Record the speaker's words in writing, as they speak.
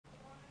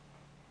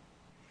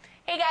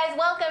Hey guys,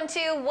 welcome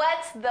to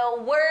What's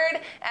the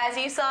Word? As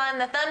you saw in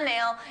the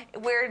thumbnail,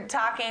 we're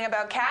talking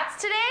about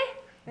cats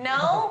today.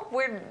 No,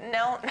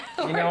 no.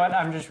 You know what?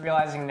 I'm just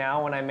realizing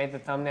now when I made the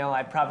thumbnail,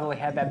 I probably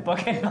had that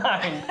book in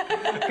mind.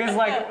 Because,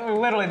 like,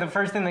 literally the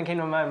first thing that came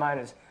to my mind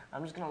is,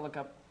 I'm just going to look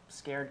up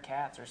scared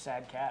cats or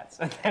sad cats.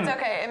 It's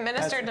okay. It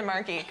ministered to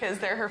Marky because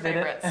they're her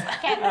favorites.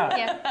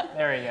 Yeah.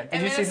 There you go.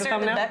 Did you see the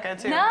thumbnail? To Becca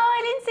too. No,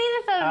 I didn't see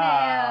the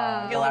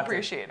thumbnail. You'll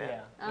appreciate it.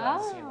 Yeah, you'll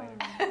have to see it later.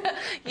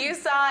 You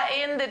saw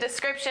in the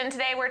description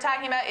today we're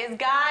talking about, is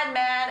God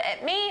mad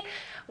at me?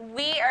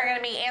 We are going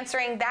to be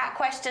answering that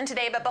question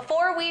today, but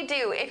before we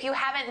do, if you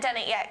haven't done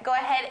it yet, go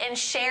ahead and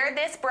share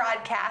this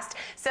broadcast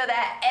so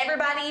that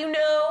everybody you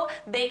know,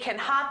 they can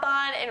hop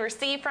on and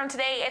receive from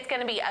today. It's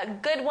going to be a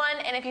good one,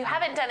 and if you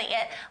haven't done it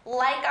yet,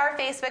 like our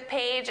Facebook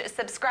page,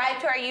 subscribe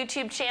to our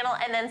YouTube channel,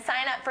 and then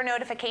sign up for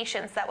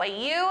notifications. That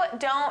way you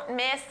don't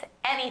miss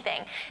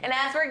anything. And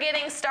as we're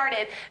getting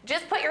started,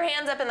 just put your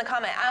hands up in the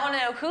comment. I want to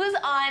know who's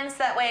on so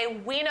that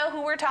way we know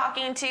who we're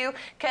talking to,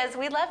 because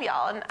we love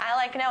y'all and I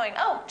like knowing,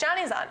 oh,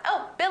 Johnny's on,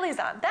 oh, Billy's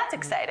on. That's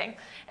exciting.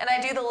 And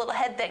I do the little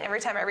head thing every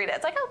time I read it.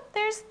 It's like, oh,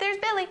 there's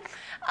Billy.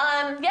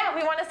 Yeah,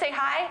 we want to say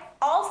hi.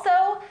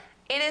 Also,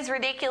 it is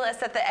ridiculous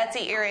that the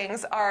Etsy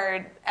earrings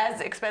are as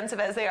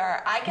expensive as they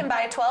are. I can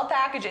buy 12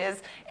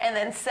 packages and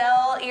then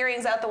sell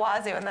earrings out the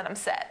wazoo and then I'm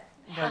set.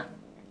 But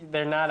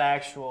they're not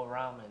actual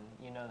ramen.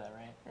 You know that, right?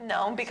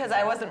 No, because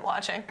I wasn't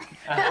watching.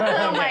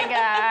 Oh my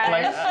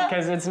god.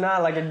 Because it's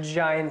not like a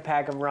giant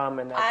pack of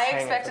ramen. That's I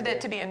expected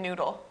it to be a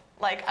noodle,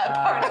 like a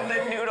part of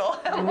the noodle.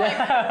 I'm like,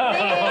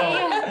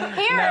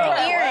 Here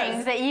are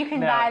earrings that you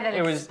can buy that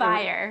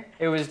expire.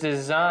 It was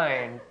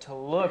designed to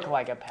look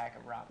like a pack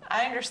of ramen.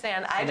 I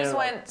understand. I just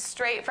went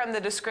straight from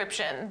the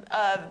description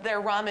of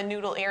their ramen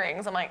noodle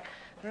earrings. I'm like,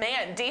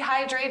 man,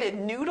 dehydrated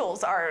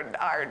noodles are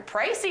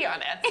pricey on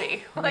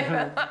Etsy. Like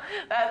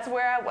that's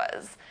where I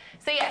was.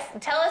 So yes,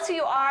 tell us who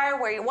you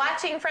are, where you're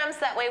watching from, so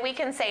that way we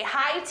can say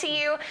hi to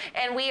you.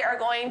 And we are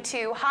going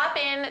to hop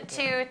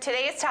into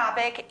today's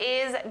topic,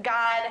 is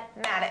God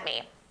mad at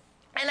me?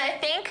 And I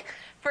think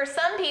for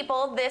some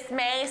people this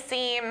may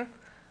seem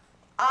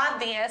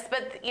obvious,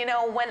 but you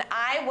know, when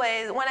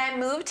I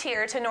moved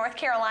here to North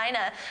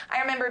Carolina,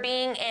 I remember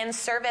being in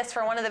service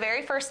for one of the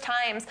very first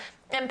times,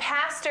 and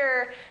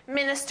pastor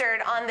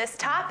ministered on this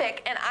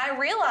topic, and I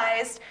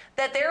realized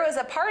that there was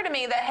a part of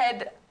me that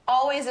had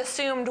always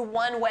assumed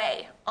one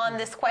way on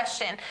this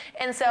question.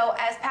 And so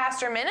as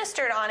pastor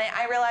ministered on it,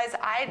 I realized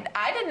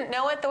I didn't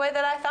know it the way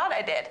that I thought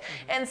I did.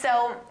 And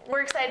so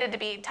we're excited to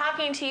be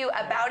talking to you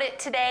about it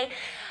today.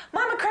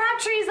 Mama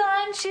Crabtree's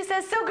on. She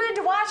says, so good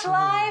to watch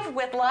live,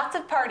 with lots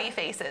of party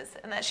faces,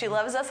 and that she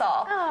loves us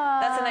all.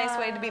 That's a nice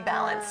way to be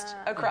balanced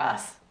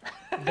across.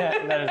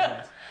 That is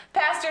nice.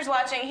 Pastor's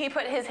watching. He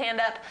put his hand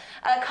up.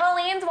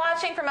 Colleen's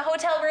watching from a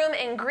hotel room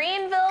in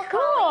Greenville.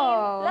 Cool.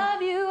 Colleen,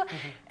 love you.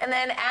 And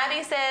then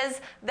Abby says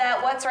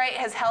that What's Right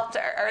has helped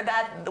her, or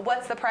that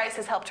What's the Price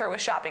has helped her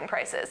with shopping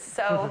prices.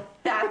 So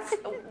that's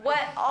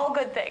all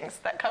good things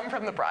that come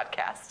from the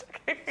broadcast.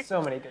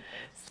 So many good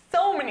things.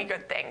 So many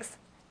good things.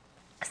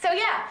 So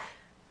yeah,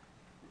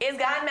 is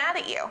God mad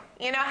at you?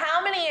 You know,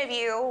 how many of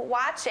you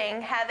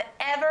watching have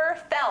ever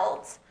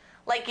felt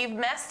like you've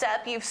messed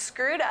up, you've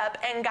screwed up,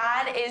 and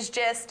God is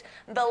just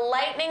the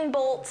lightning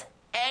bolt,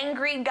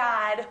 angry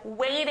God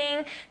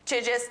waiting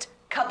to just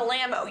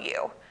kablamo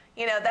you?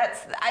 You know,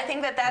 I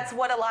think that's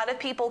what a lot of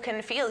people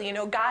can feel. You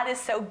know, God is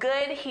so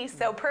good, He's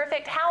so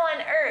perfect. How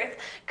on earth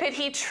could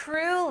He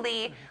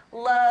truly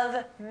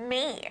love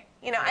me?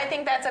 You know, I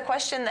think that's a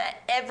question that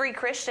every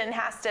Christian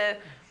has to,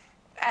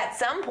 at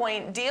some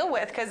point, deal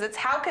with, because it's,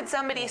 how could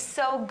somebody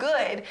so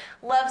good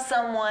love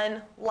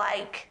someone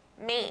like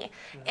me?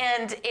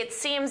 And it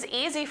seems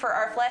easy for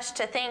our flesh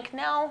to think,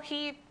 no,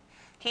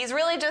 he's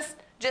really just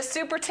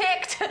super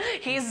ticked.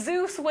 He's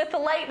Zeus with the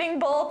lightning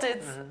bolt.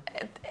 It's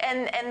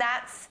and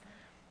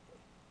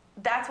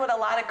that's what a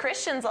lot of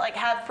Christians like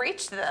have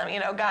preached to them. You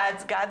know,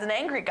 God's an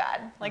angry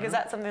God. Like, is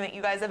that something that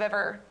you guys have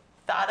ever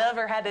thought of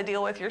or had to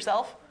deal with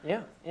yourself?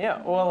 Yeah.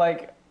 Well,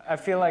 like, I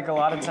feel like a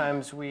lot of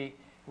times we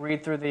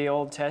read through the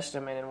Old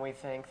Testament and we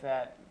think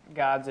that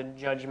God's a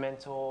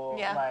judgmental,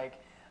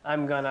 like,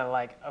 I'm gonna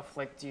like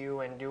afflict you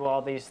and do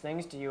all these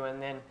things to you,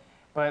 and then,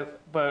 but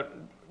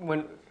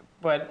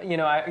you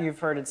know, you've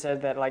heard it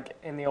said that like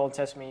in the Old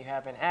Testament you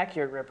have an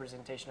accurate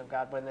representation of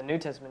God, but in the New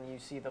Testament you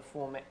see the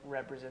full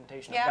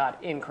representation of God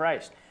in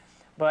Christ.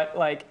 But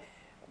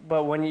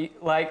when you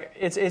like,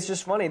 it's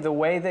just funny, the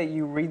way that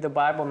you read the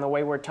Bible and the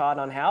way we're taught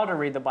on how to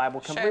read the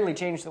Bible completely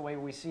change the way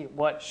we see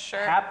what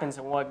happens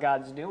and what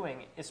God's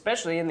doing,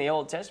 especially in the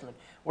Old Testament,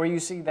 where you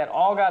see that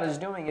all God is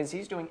doing is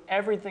He's doing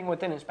everything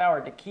within His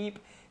power to keep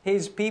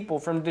His people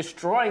from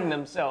destroying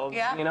themselves.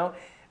 You know,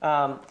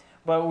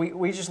 but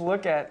we just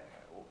look at,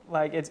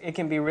 like, it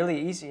can be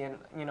really easy, and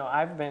you know,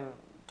 I've been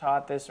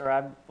taught this, or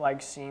I've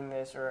like seen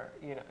this, or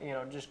you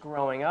know, just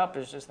growing up,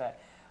 is just that,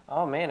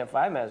 oh man, if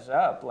I mess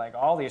up, like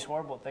all these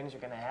horrible things are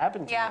going to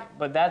happen to me.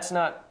 But that's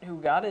not who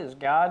God is.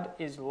 God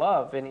is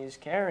love, and He's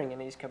caring,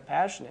 and He's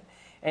compassionate.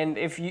 And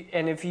if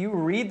you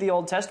read the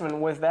Old Testament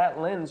with that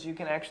lens, you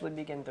can actually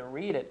begin to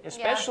read it,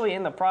 especially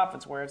in the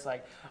prophets, where it's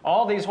like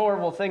all these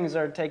horrible things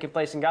are taking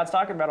place, and God's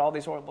talking about all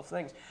these horrible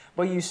things.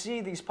 But you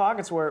see these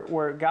pockets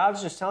where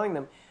God's just telling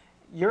them,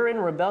 you're in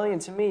rebellion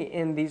to me,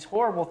 and these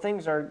horrible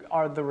things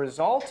are the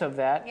result of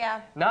that.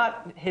 Yeah.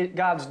 Not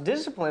God's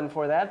discipline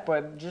for that,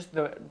 but just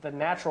the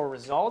natural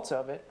results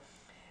of it.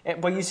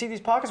 But you see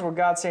these pockets where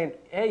God's saying,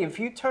 hey, if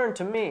you turn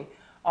to me,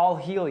 I'll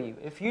heal you.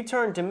 If you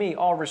turn to me,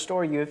 I'll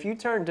restore you. If you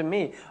turn to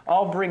me,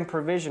 I'll bring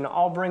provision.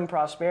 I'll bring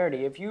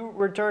prosperity. If you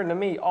return to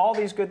me, all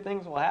these good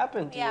things will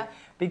happen to you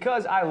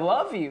because I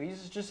love you.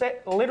 He's just saying,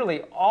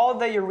 literally, all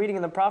that you're reading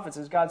in the prophets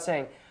is God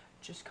saying,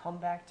 just come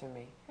back to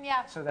me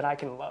so that I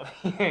can love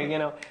you, you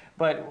know.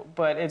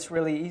 But it's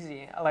really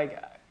easy.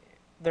 Like,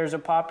 there's a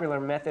popular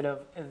method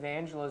of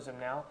evangelism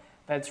now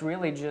that's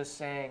really just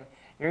saying,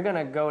 you're going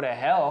to go to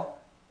hell,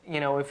 you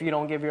know, if you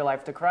don't give your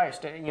life to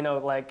Christ. You know,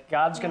 like,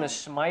 God's going to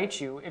smite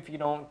you if you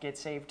don't get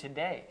saved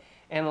today.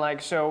 And,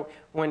 like, so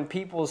when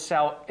people's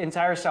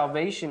entire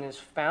salvation is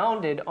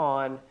founded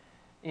on,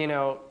 you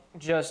know,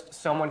 just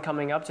someone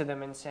coming up to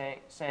them and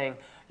saying,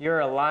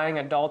 you're a lying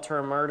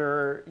adulterer,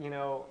 murderer, you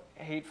know,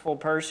 hateful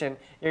person,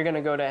 you're going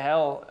to go to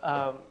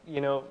hell, you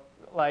know,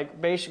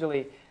 like,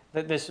 basically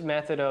this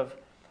method of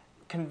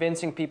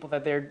convincing people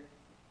that they're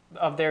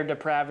of their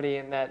depravity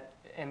and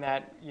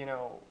that you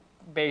know,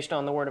 based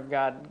on the word of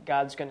God,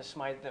 God's going to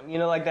smite them. You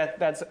know, like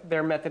that's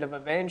their method of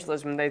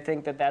evangelism. They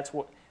think that that's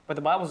what, but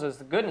the Bible says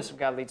the goodness of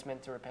God leads men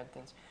to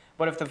repentance.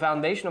 But if the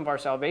foundation of our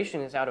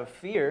salvation is out of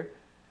fear,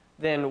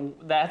 then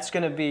that's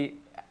going to be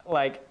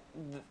like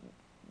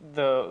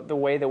the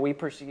way that we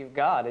perceive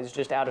God is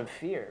just out of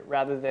fear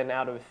rather than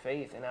out of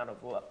faith and out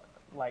of love,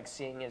 like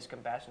seeing His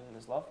compassion and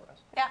His love for us.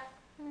 Yeah.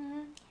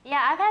 Mm-hmm.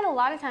 Yeah, I've had a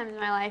lot of times in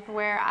my life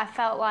where I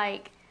felt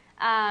like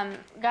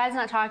God's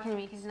not talking to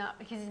me because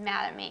he's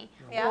mad at me,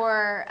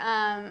 or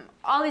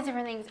all these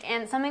different things.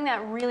 And something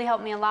that really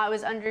helped me a lot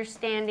was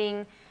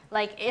understanding,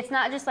 like, it's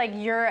not just like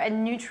you're a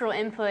neutral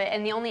input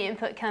and the only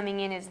input coming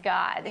in is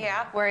God.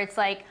 Yeah. Where it's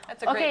like,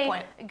 that's a great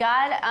point.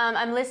 God,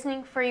 I'm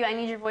listening for you. I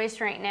need your voice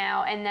right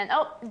now. And then,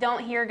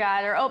 don't hear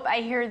God, or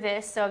I hear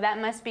this, so that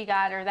must be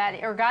God,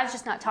 or God's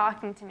just not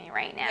talking to me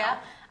right now. Yeah.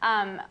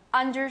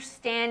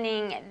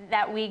 Understanding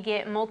that we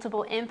get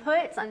multiple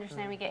inputs,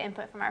 understanding we get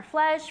input from our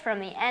flesh,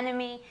 from the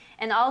enemy,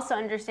 and also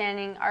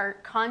understanding our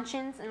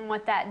conscience and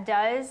what that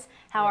does,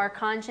 how our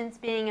conscience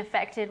being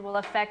affected will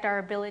affect our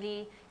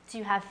ability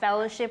to have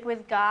fellowship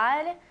with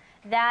God.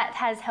 That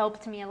has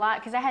helped me a lot,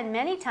 because I had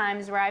many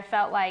times where I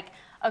felt like,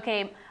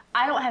 okay,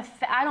 I don't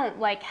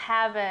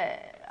have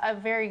a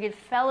very good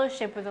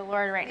fellowship with the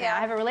Lord right now. I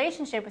have a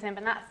relationship with Him,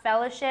 but not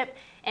fellowship,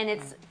 and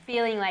it's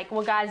feeling like,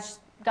 well, God's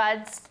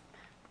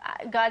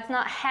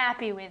not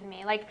happy with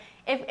me. Like,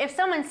 if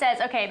someone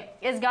says, okay,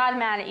 is God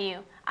mad at you?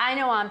 I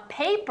know on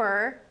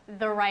paper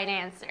the right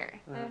answer.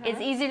 Mm-hmm. It's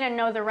easy to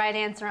know the right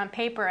answer on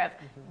paper of,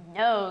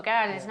 no,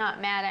 God is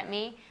not mad at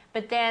me.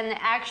 But then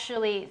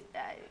actually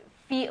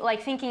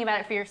thinking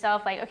about it for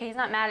yourself, like, okay, He's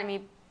not mad at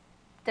me.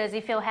 Does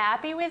He feel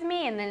happy with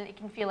me? And then it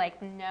can feel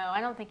like, no, I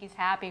don't think He's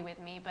happy with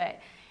me. But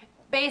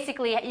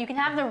basically, you can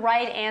have the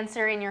right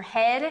answer in your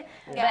head,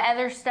 but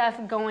other stuff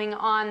going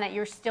on that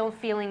you're still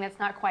feeling that's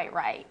not quite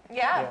right.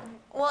 Yeah.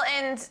 Well,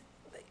 and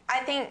I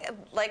think,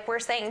 like we're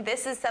saying,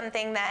 this is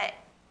something that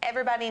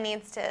everybody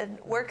needs to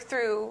work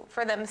through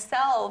for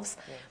themselves.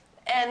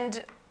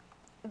 And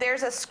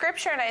there's a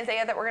scripture in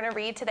Isaiah that we're going to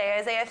read today,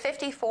 Isaiah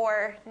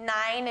 54,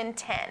 9 and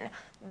 10.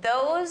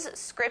 Those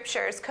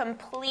scriptures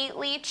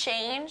completely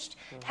changed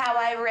how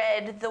I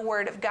read the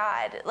Word of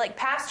God. Like,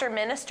 Pastor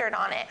ministered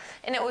on it,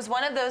 and it was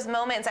one of those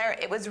moments,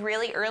 it was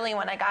really early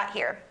when I got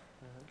here.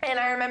 And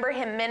I remember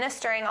him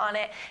ministering on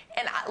it,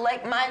 and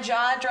my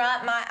jaw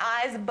dropped, my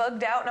eyes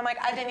bugged out, and I'm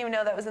like, I didn't even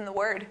know that was in the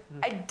Word.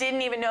 I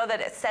didn't even know that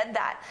it said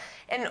that.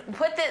 And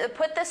put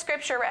the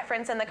scripture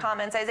reference in the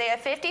comments, Isaiah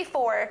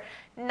 54,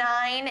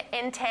 9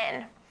 and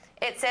 10.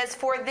 It says,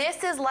 "For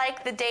this is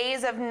like the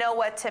days of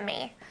Noah to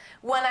me,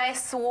 when I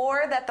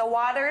swore that the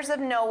waters of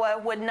Noah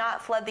would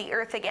not flood the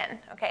earth again."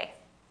 Okay,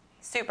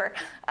 super.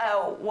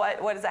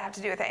 What does that have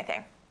to do with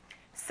anything?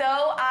 "So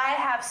I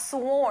have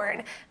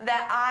sworn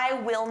that I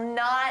will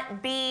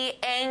not be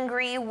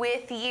angry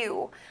with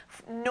you,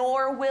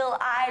 nor will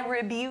I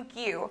rebuke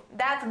you."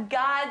 That's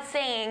God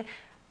saying,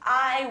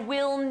 I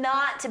will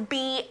not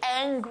be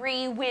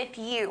angry with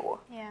you.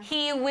 Yeah.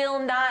 He will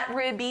not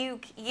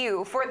rebuke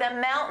you. "For the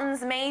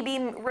mountains may be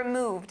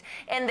removed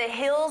and the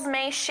hills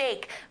may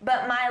shake,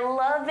 but my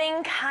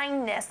loving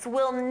kindness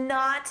will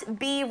not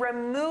be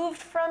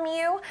removed from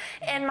you,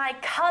 and my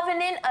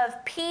covenant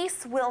of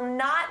peace will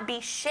not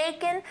be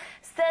shaken,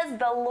 says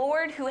the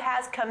Lord who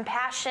has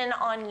compassion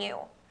on you."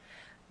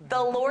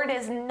 The Lord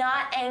is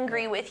not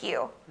angry with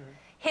you.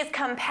 His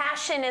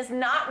compassion is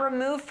not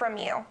removed from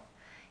you.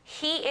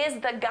 He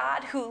is the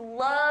God who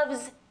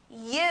loves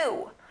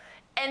you.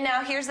 And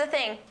now here's the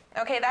thing.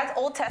 Okay, that's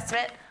Old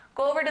Testament.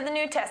 Go over to the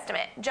New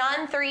Testament.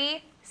 John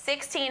 3,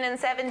 16 and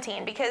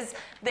 17, because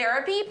there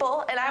are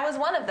people, and I was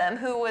one of them,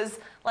 who was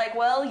like,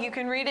 well, you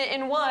can read it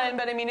in one,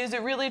 but I mean, is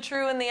it really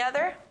true in the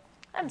other?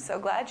 I'm so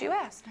glad you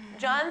asked.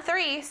 John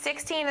 3,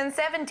 16 and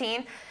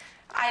 17.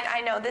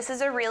 I know this is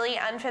a really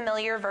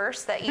unfamiliar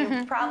verse that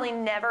you've probably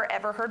never,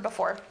 ever heard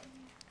before.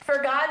 For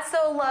God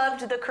so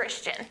loved the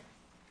Christian.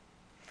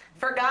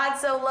 For God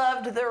so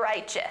loved the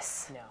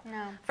righteous.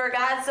 No. For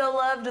God so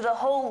loved the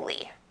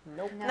holy.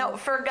 Nope. No,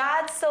 for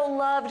God so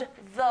loved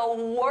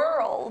the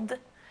world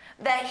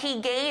that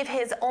he gave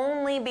his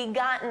only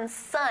begotten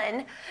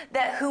Son,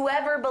 that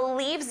whoever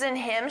believes in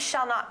him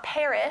shall not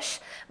perish,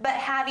 but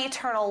have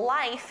eternal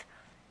life.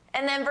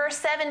 And then verse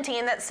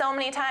 17, that so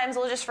many times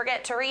we'll just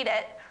forget to read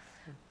it.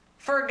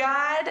 For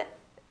God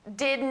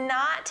did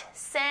not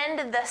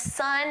send the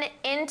Son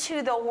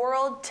into the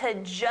world to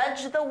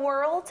judge the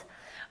world,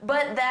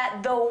 but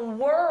that the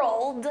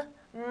world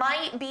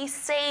might be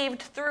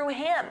saved through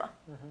him.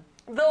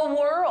 The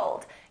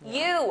world.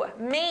 You,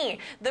 me,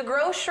 the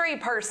grocery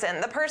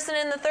person, the person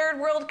in the third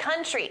world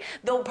country,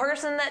 the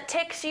person that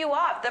ticks you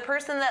off, the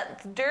person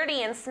that's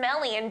dirty and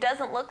smelly and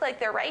doesn't look like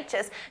they're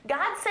righteous.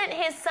 God sent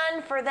his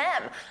Son for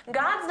them.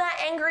 God's not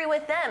angry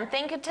with them.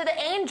 Think to the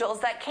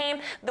angels that came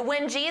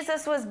when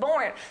Jesus was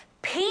born.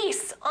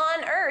 Peace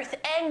on earth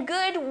and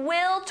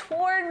goodwill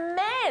toward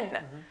men.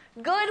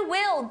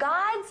 Goodwill.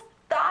 God's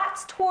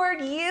thoughts toward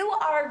you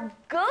are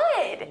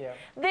good. Yeah.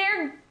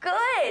 They're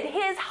good.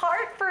 His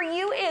heart for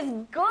you is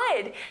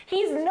good.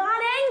 He's not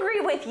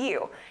angry with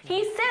you.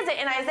 He says it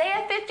in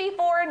Isaiah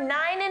 54, 9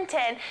 and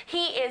 10.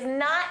 He is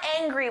not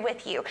angry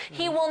with you.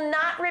 He will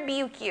not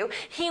rebuke you.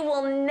 He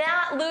will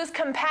not lose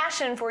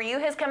compassion for you.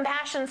 His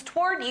compassion's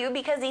toward you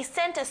because he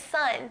sent a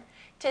Son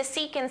to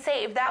seek and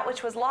save that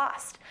which was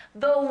lost.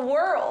 The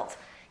world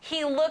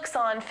he looks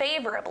on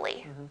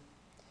favorably.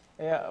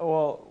 Yeah,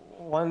 well,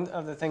 one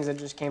of the things that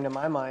just came to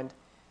my mind,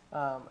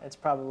 it's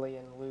probably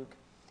in Luke,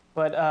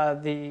 but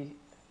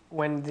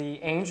when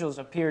the angels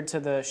appeared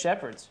to the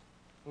shepherds,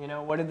 you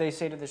know, what did they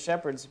say to the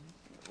shepherds?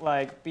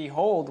 Like,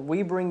 behold,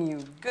 we bring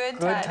you Good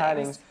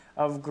tidings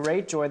of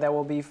great joy that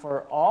will be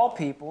for all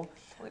people.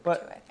 Luke 2,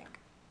 I think.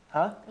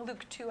 Huh?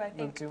 Luke 2, I think.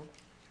 Luke 2.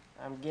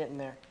 I'm getting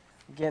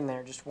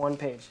there. Just one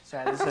page.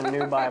 Sorry, this is a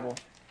new Bible.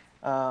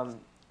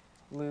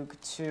 Luke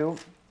 2.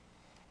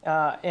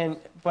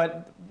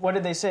 But what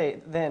did they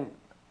say then?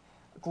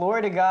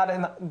 Glory to God,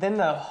 and then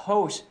the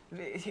host.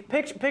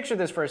 Picture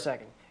this for a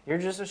second. You're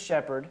just a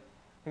shepherd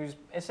who's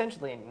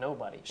essentially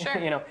nobody. Sure.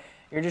 You know,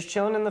 you're just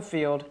chilling in the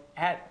field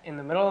in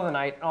the middle of the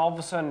night, and all of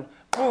a sudden,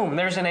 boom,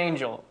 there's an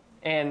angel.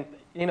 And,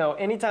 you know,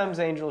 anytime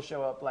angels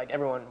show up, like,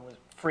 everyone was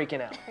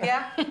freaking out.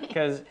 Yeah.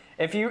 Because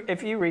if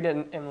you read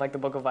it in like the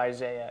book of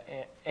Isaiah,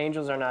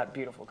 angels are not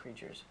beautiful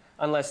creatures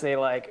unless they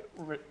like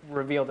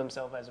reveal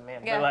themselves as a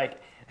man. Yeah. They're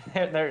like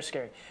they're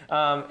scary.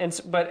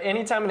 But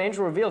anytime an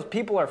angel reveals,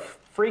 people are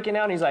freaking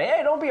out. And he's like,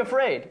 hey, don't be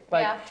afraid.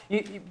 Like,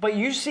 but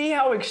you see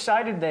how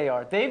excited they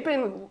are.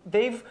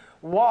 They've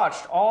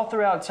watched all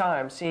throughout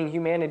time, seeing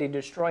humanity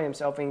destroy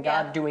himself and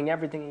God doing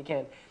everything he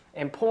can,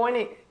 and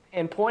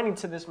pointing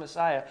to this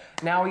Messiah.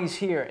 Now he's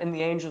here, and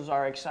the angels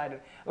are excited.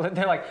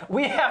 They're like,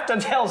 we have to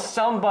tell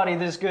somebody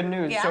this good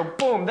news. Yeah. So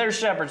boom, they're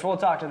shepherds. We'll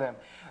talk to them.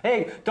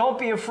 Hey, don't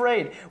be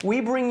afraid. We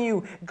bring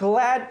you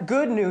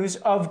good news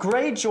of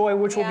great joy,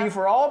 which will be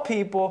for all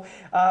people.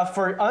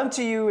 For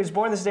unto you is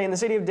born this day in the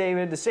city of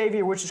David, the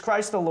Savior, which is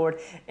Christ the Lord.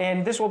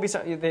 And this will be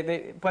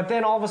something. But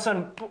then all of a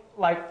sudden,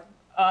 like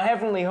a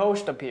heavenly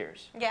host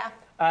appears. Yeah.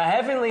 A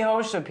heavenly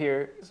host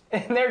appears,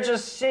 and they're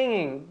just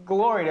singing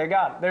glory to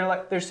God.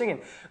 They're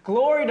singing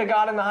glory to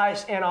God in the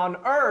highest, and on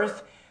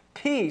earth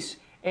peace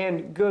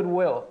and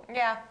goodwill.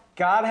 Yeah.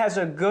 God has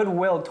a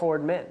goodwill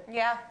toward men.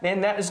 Yeah.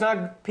 And that is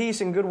not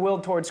peace and goodwill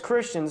towards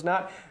Christians,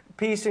 not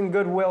peace and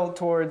goodwill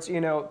towards,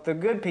 you know, the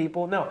good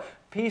people. No,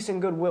 peace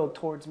and goodwill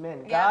towards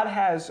men. Yeah. God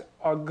has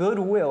a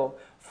goodwill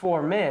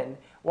for men.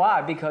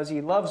 Why? Because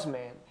he loves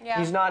man. Yeah.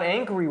 He's not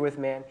angry with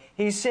man.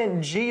 He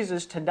sent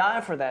Jesus to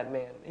die for that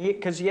man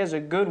because he has a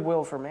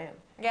goodwill for man.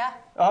 Yeah.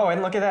 Oh,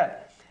 and look at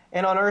that.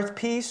 And on earth,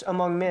 peace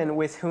among men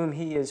with whom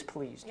he is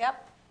pleased.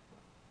 Yep.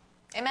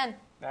 Amen.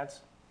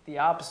 That's the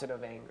opposite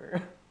of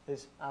anger.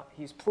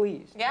 He's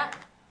pleased. Yeah.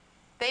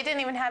 They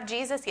didn't even have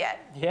Jesus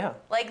yet. Yeah.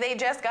 Like, they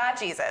just got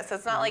Jesus.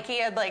 It's not like he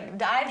had, like,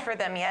 died for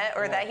them yet,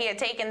 or that he had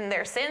taken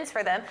their sins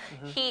for them.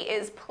 He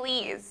is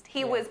pleased.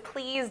 He was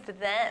pleased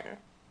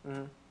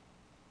then.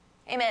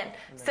 Amen.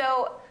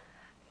 So,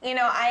 you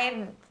know,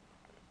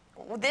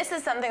 this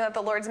is something that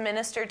the Lord's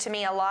ministered to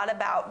me a lot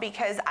about,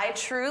 because I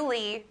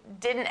truly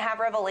didn't have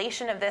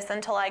revelation of this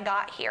until I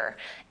got here.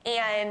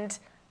 And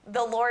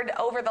the Lord,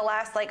 over the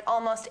last like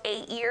almost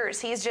 8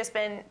 years, he's just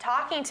been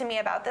talking to me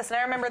about this. And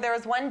I remember there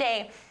was one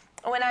day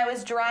when I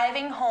was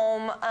driving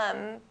home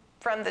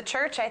from the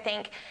church, I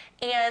think,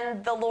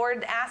 and the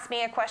Lord asked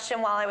me a question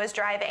while I was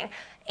driving.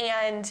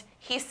 And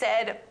he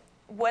said,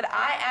 would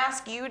I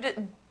ask you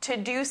to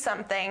do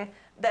something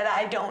that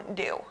I don't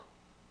do?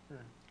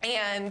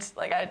 And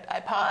like I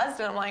paused,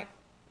 and I'm like,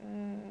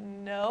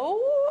 no,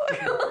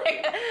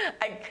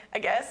 like, I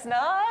guess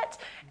not.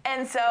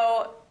 And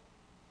so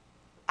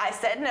I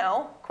said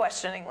no,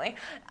 questioningly,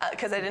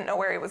 because I didn't know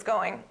where he was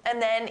going.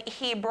 And then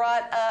he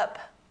brought up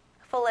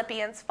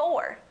Philippians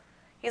 4.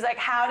 He's like,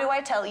 how do I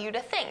tell you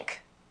to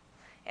think?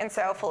 And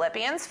so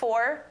Philippians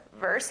 4,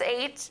 verse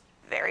 8,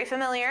 very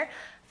familiar.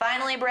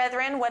 Finally,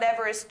 brethren,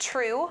 whatever is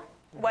true,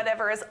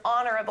 whatever is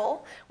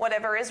honorable,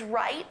 whatever is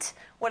right,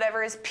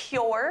 whatever is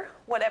pure,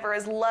 whatever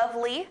is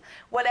lovely,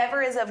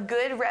 whatever is of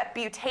good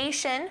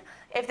reputation,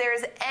 if there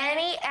is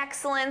any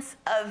excellence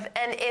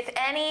and if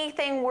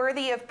anything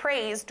worthy of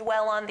praise,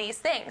 dwell on these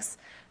things.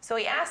 So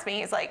he asked me,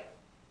 he's like,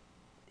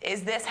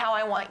 is this how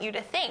I want you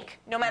to think?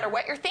 No matter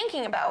what you're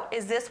thinking about,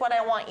 is this what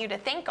I want you to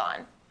think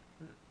on?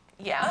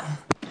 Yeah.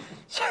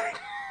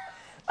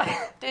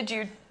 Did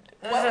you...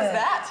 What was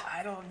that?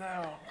 I don't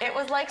know. It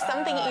was like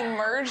something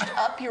emerged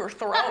up your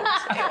throat.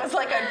 It was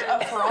like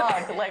a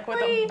frog, like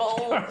with a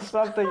bowl.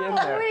 Something in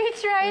there. Were you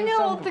trying to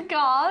hold the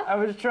cough? I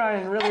was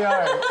trying really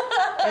hard,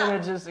 and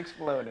it just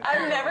exploded.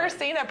 I've never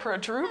seen a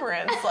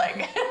protuberance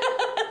like.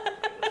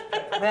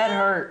 That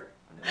hurt.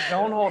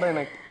 Don't hold in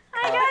a...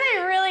 I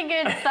got a really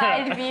good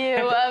side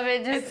view of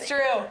it. It's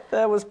true.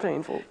 That was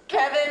painful.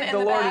 Kevin in the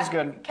Lord back. is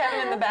good. Kevin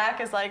in the back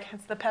is like,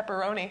 it's the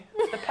pepperoni.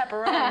 It's the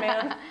pepperoni,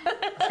 man.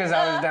 Because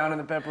I was down in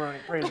the pepperoni.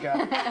 Praise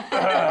God.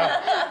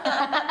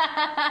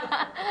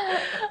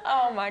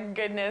 Oh my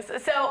goodness.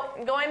 So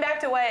going back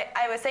to what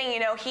I was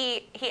saying,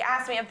 he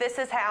asked me if this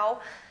is how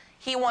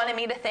he wanted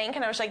me to think,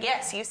 and I was like,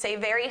 yes, you say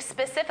very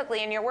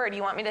specifically in your word,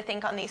 you want me to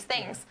think on these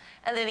things.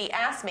 And then he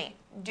asked me,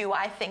 do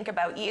I think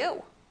about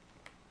you?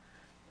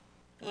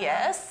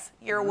 Yes,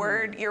 your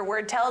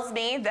word tells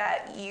me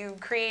that you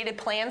created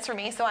plans for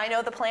me, so I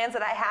know the plans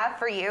that I have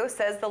for you,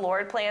 says the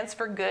Lord, plans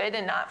for good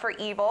and not for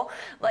evil,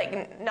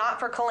 like not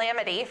for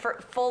calamity,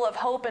 full of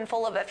hope and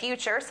full of a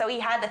future. So he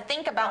had to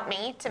think about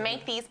me to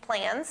make these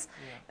plans.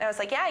 And I was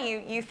like, yeah,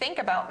 you think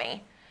about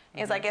me.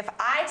 He's like, if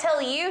I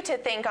tell you to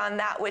think on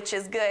that which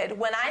is good,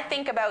 when I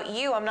think about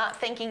you, I'm not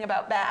thinking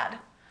about bad.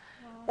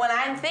 When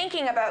I'm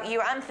thinking about you,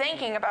 I'm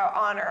thinking about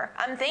honor.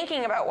 I'm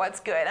thinking about what's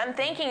good. I'm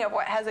thinking of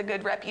what has a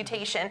good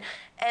reputation.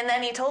 And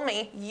then he told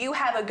me, you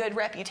have a good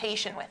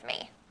reputation with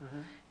me.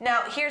 Mm-hmm.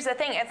 Now, here's the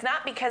thing. It's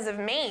not because of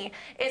me.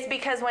 It's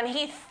because when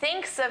he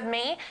thinks of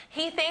me,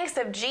 he thinks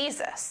of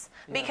Jesus.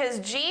 Yeah. Because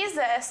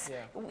Jesus,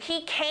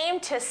 he came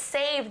to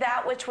save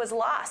that which was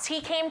lost.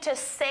 He came to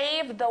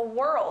save the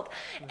world.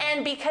 Mm-hmm.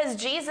 And because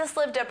Jesus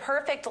lived a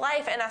perfect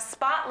life and a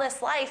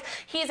spotless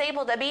life, he's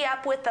able to be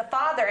up with the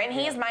Father, and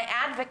he's my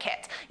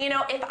advocate.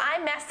 If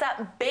I mess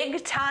up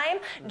big time,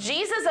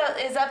 Jesus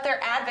is up there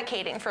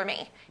advocating for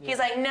me. Yeah. He's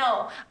like,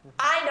 no,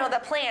 I know the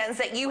plans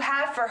that you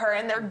have for her,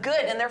 and they're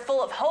good, and they're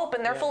full of hope,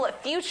 and they're full of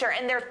future,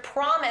 and there's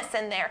promise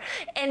in there.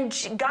 And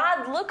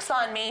God looks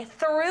on me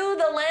through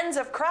the lens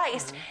of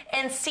Christ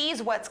and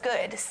sees what's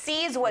good,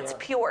 sees what's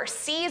pure,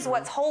 sees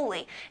what's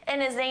holy,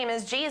 and his name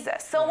is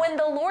Jesus. So when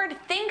the Lord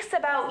thinks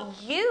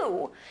about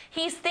you,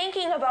 he's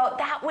thinking about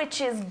that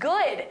which is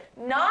good,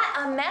 not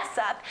a mess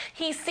up.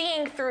 He's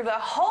seeing through the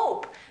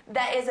hope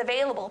that is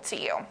available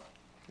to you.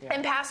 Yeah.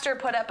 And Pastor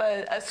put up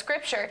a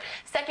scripture,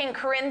 2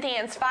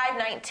 Corinthians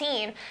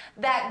 5:19,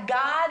 that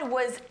God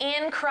was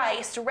in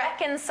Christ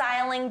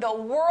reconciling the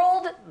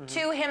world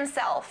to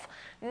himself,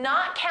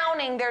 not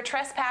counting their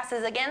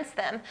trespasses against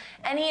them,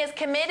 and he has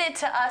committed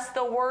to us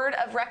the word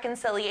of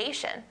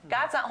reconciliation.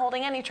 God's not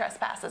holding any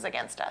trespasses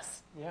against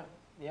us.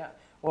 Yeah.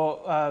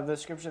 Well, the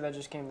scripture that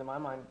just came to my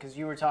mind, because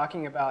you were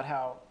talking about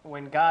how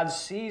when God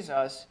sees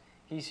us,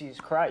 he sees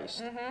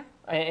Christ. Mm-hmm.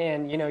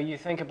 And, you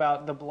think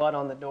about the blood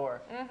on the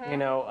door,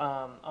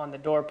 on the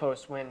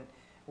doorpost when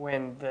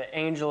the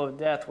angel of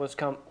death was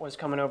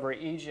coming over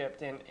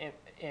Egypt,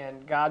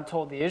 and God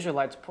told the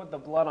Israelites, put the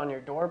blood on your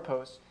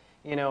doorpost,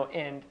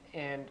 and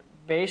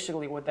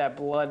basically what that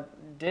blood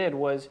did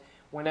was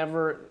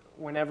whenever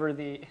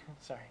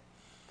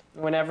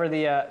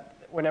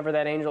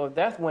that angel of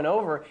death went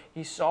over,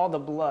 he saw the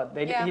blood.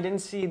 He didn't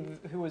see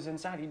who was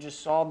inside, he just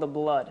saw the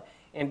blood.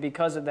 And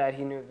because of that,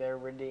 he knew they're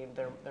redeemed,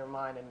 their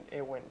mind, and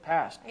it went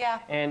past. Yeah.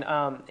 And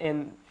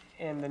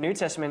in the New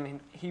Testament, in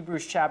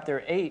Hebrews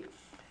chapter 8,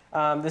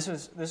 this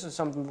is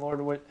something the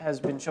Lord has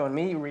been showing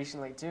me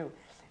recently too.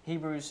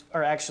 Hebrews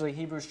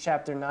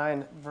chapter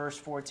 9, verse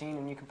 14,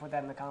 and you can put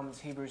that in the comments.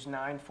 Hebrews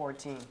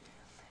 9:14,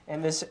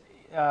 and this,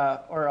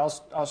 or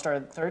I'll start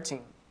at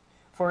 13.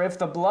 For if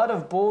the blood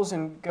of bulls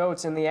and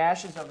goats and the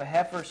ashes of a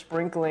heifer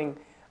sprinkling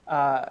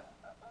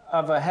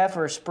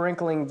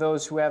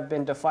those who have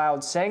been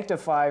defiled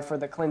sanctify for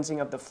the cleansing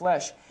of the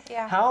flesh,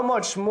 how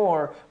much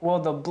more will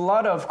the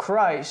blood of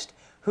Christ,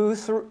 who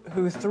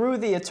through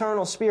the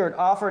eternal Spirit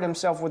offered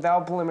himself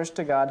without blemish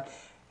to God,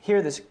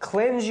 hear this,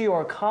 cleanse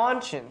your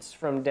conscience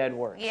from dead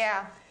works.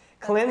 Yeah.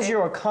 Cleanse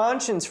your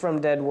conscience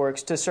from dead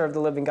works to serve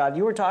the living God.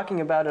 You were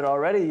talking about it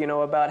already,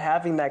 about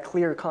having that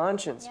clear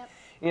conscience.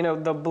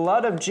 Yep. The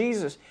blood of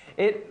Jesus,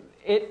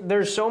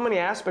 there's so many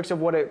aspects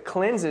of what it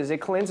cleanses. It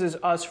cleanses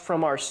us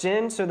from our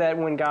sin so that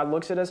when God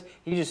looks at us,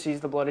 he just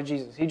sees the blood of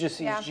Jesus. He just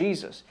sees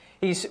Jesus.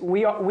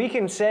 We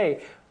can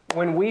say,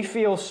 when we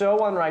feel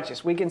so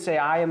unrighteous, we can say,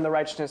 I am the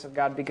righteousness of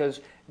God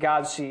because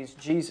God sees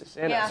Jesus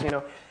in us.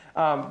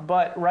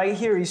 But right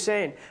here he's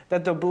saying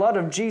that the blood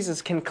of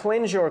Jesus can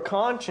cleanse your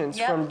conscience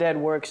from dead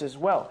works as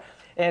well.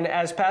 And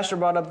as Pastor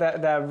brought up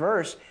that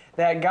verse,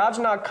 that God's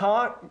not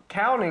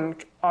counting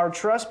our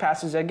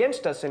trespasses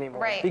against us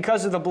anymore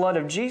because of the blood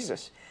of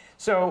Jesus.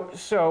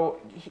 So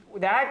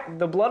that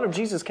the blood of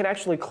Jesus can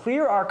actually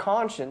clear our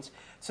conscience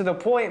to the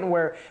point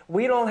where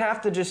we don't have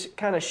to just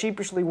kind of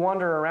sheepishly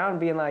wander around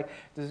being like,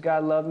 does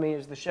God love me?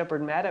 Is the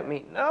shepherd mad at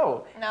me?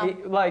 No.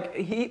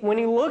 When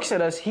he looks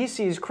at us, he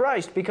sees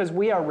Christ because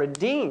we are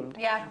redeemed.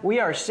 Yeah. We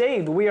are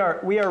saved. We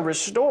are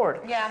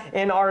restored. Yeah.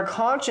 And our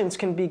conscience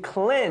can be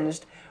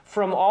cleansed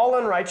from all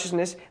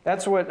unrighteousness.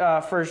 That's what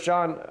 1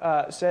 John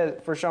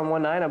says, 1 John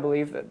 1:9, I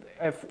believe, that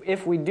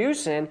if we do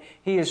sin,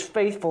 he is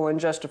faithful and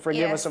just to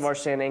forgive us of our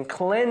sin and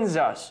cleanse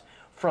us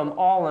from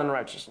all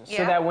unrighteousness.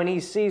 So that when he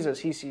sees us,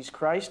 he sees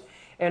Christ.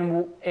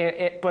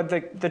 But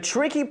the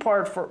tricky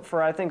part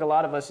for I think a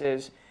lot of us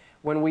is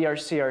when we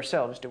see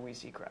ourselves, do we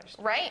see Christ?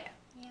 Right.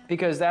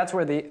 Because that's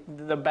where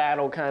the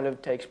battle kind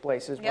of takes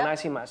place, is when I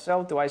see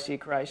myself, do I see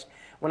Christ?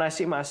 When I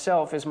see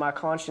myself, is my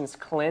conscience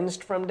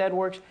cleansed from dead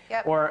works?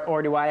 Yep.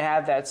 Or do I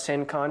have that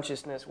sin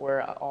consciousness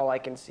where all I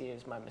can see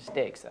is my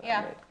mistakes that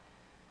I made?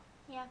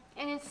 Yeah,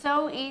 and it's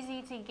so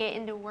easy to get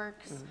into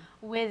works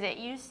with it.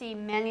 You see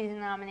many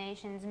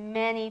denominations,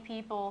 many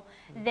people,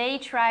 they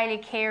try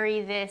to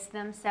carry this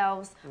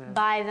themselves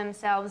by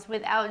themselves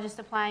without just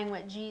applying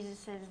what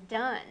Jesus has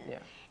done. Yeah.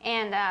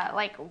 And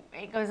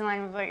it goes in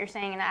line with what you're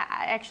saying, and I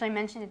actually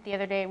mentioned it the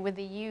other day with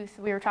the youth.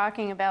 We were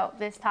talking about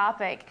this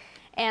topic,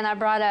 and I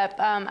brought up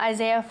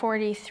Isaiah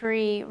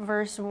 43,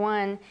 verse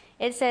 1.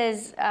 It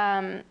says,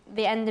 the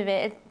end of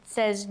it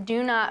says,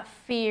 "Do not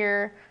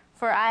fear,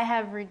 for I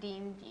have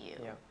redeemed you."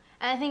 Yeah.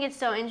 And I think it's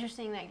so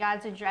interesting that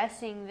God's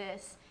addressing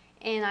this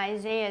in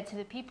Isaiah to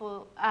the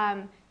people.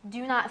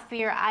 Do not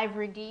fear, I've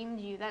redeemed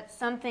you. That's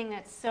something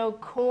that's so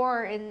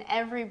core in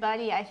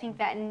everybody. I think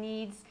that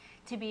needs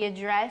to be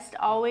addressed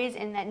always,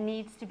 and that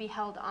needs to be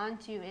held on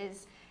to,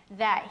 is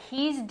that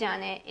he's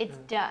done it, it's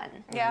done.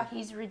 Yeah.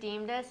 He's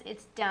redeemed us,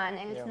 it's done.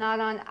 And it's not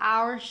on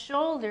our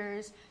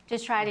shoulders to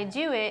try to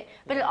do it,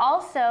 but it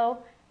also,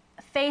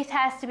 faith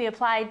has to be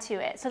applied to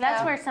it. So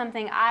that's where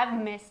something I've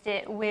missed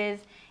it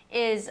with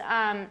is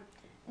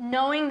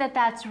knowing that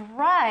that's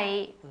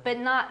right, but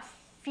not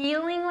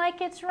feeling like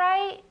it's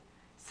right.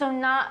 So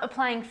not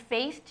applying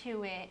faith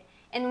to it.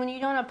 And when you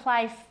don't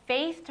apply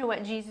faith to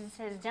what Jesus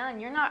has done,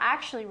 you're not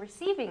actually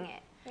receiving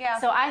it. Yeah.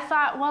 So I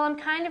thought, well, I'm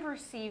kind of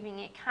receiving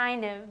it,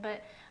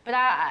 but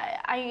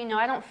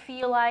I don't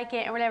feel like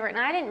it or whatever. And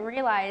I didn't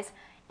realize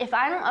if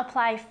I don't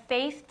apply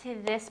faith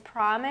to this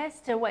promise,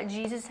 to what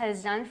Jesus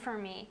has done for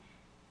me,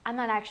 I'm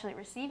not actually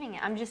receiving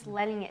it. I'm just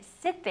letting it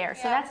sit there.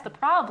 So that's the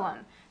problem.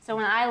 So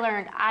when I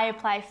learned I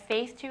apply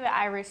faith to it,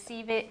 I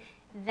receive it,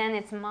 then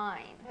it's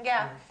mine.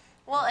 Yeah.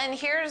 Well, and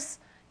here's,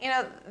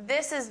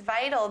 this is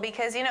vital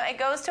because, it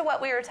goes to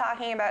what we were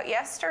talking about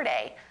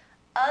yesterday.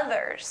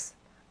 Others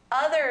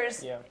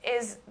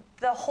is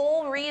the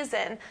whole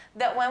reason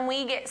that when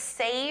we get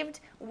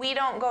saved, we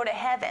don't go to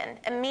heaven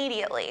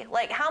immediately.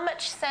 Like, how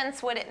much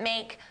sense would it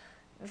make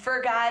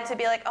for God to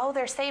be like, oh,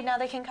 they're saved, now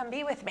they can come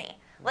be with me?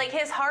 Like,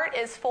 his heart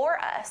is for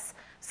us.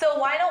 So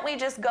why don't we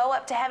just go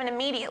up to heaven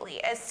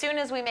immediately as soon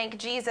as we make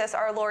Jesus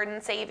our Lord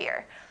and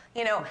Savior?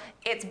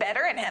 It's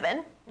better in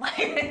heaven.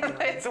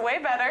 It's way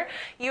better.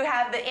 You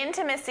have the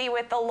intimacy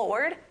with the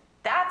Lord.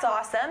 That's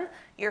awesome.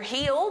 You're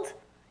healed.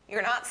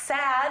 You're not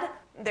sad.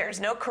 There's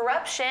no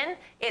corruption.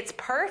 It's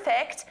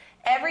perfect.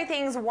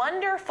 Everything's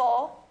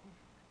wonderful.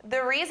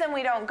 The reason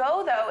we don't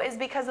go, though, is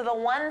because of the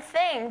one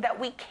thing that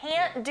we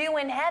can't do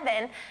in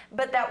heaven,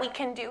 but that we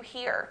can do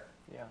here.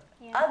 Yeah.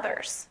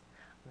 Others.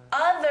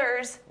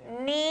 Others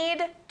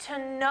need to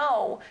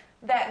know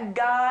that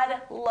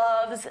God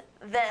loves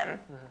them.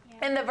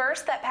 In the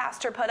verse that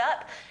Pastor put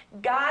up,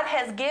 God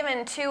has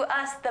given to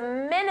us the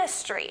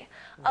ministry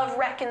of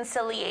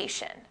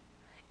reconciliation.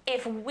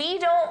 If we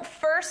don't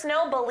first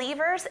know,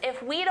 believers,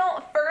 if we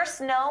don't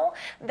first know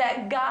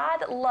that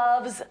God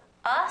loves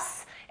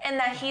us and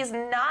that he's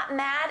not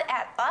mad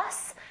at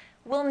us,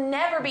 we'll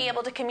never be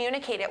able to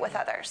communicate it with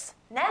others.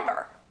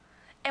 Never.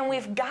 And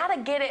we've got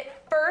to get it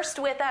first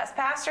with us.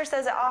 Pastor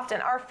says it often.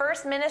 Our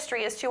first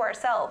ministry is to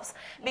ourselves.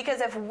 Because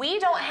if we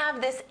don't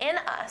have this in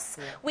us,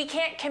 we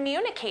can't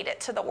communicate it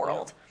to the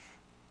world.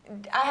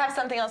 I have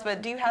something else,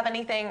 but do you have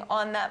anything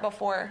on that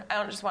before? I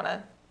don't just want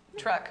to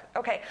truck.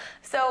 Okay.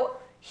 So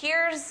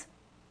here's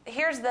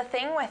the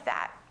thing with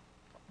that.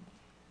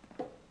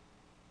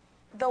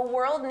 The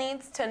world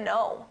needs to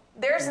know.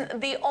 There's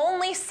the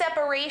only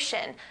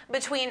separation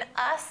between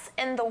us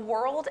and the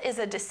world is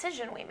a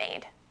decision we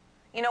made.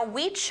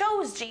 We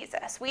chose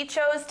Jesus. We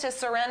chose to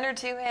surrender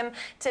to him,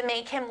 to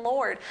make him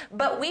Lord.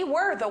 But we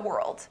were the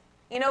world.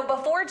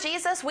 Before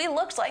Jesus, we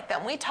looked like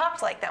them. We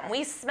talked like them.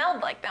 We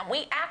smelled like them.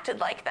 We acted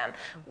like them.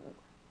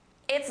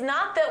 It's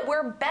not that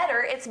we're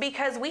better. It's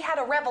because we had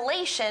a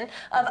revelation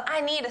of,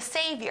 I need a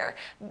Savior.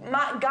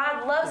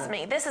 God loves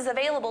me. This is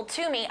available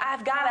to me.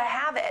 I've got to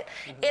have it.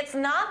 It's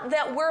not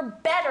that we're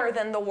better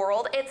than the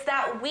world. It's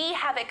that we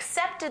have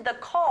accepted the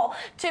call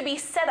to be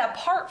set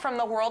apart from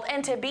the world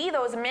and to be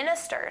those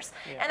ministers.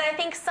 Yeah. And I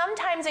think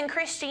sometimes in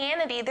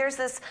Christianity, there's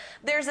this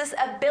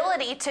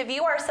ability to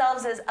view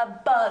ourselves as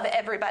above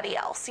everybody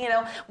else. You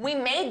know, we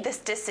made this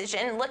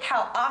decision. Look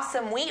how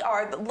awesome we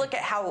are. Look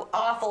at how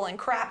awful and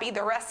crappy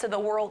the rest of the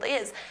world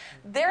is.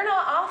 They're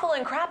not awful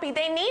and crappy.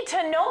 They need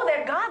to know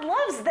that God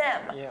loves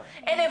them. Yeah.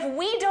 And if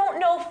we don't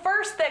know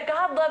first that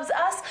God loves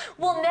us,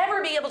 we'll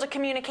never be able to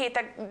communicate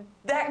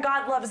that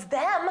God loves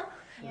them.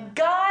 Yeah.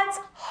 God's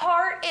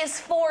heart is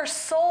for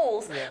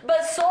souls,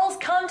 but souls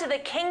come to the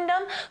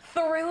kingdom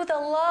through the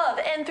love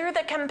and through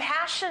the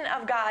compassion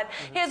of God.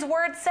 His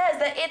word says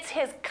that it's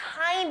His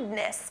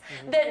kindness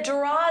that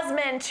draws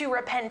men to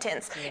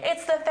repentance.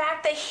 It's the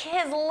fact that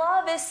His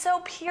love is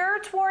so pure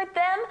toward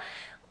them.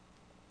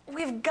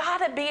 We've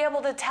got to be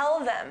able to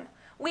tell them.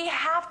 We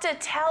have to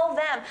tell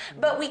them,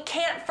 but we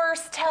can't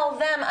first tell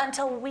them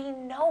until we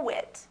know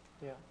it.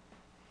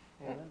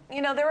 Yeah.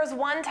 You know, there was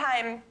one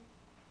time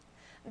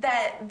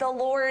that the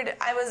Lord,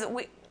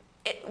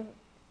 it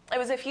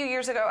was a few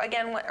years ago,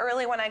 again,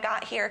 early when I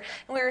got here,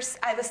 and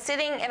I was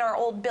sitting in our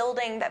old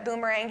building that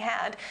Boomerang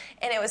had,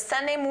 and it was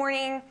Sunday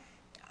morning.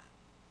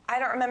 I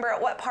don't remember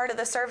at what part of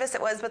the service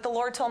it was, but the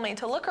Lord told me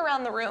to look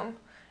around the room.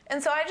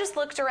 And so I just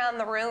looked around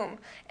the room,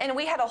 and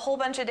we had a whole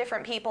bunch of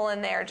different people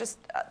in there, just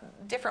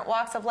different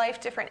walks of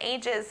life, different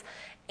ages,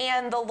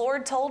 and the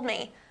Lord told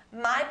me,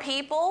 my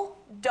people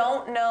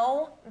don't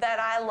know that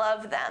I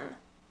love them.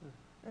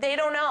 They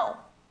don't know.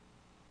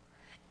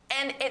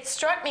 And it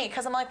struck me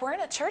because I'm like, we're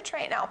in a church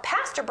right now.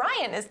 Pastor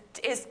Brian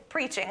is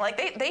preaching.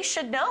 Like, they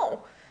should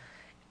know.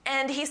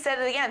 And he said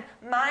it again.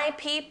 My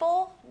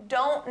people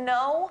don't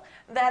know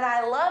that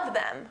I love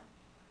them.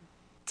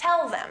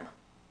 Tell them.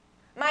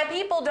 My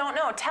people don't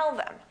know. Tell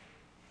them.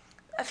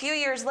 A few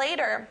years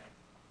later,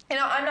 you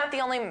know, I'm not the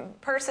only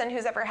person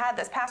who's ever had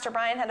this. Pastor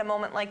Brian had a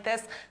moment like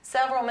this.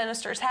 Several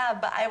ministers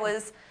have, but I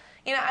was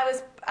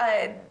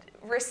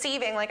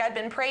receiving, like I'd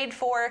been prayed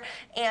for,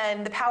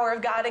 and the power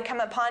of God had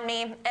come upon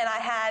me, and I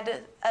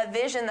had a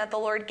vision that the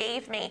Lord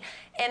gave me.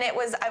 And I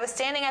was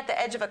standing at the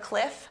edge of a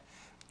cliff,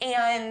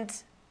 and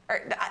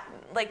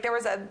there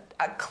was a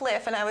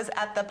cliff, and I was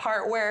at the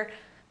part where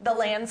the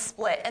land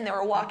split, and they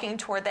were walking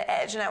toward the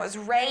edge, and I was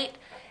right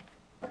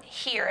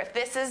here. If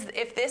this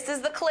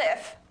is the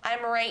cliff,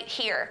 I'm right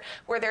here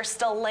where there's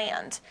still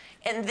land.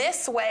 And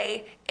this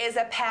way is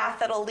a path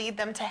that'll lead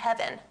them to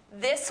heaven.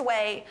 This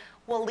way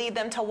will lead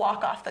them to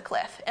walk off the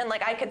cliff. And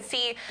like I could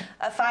see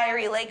a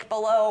fiery lake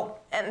below.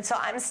 And so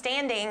I'm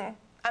standing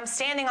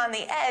on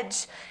the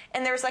edge,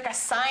 and there's like a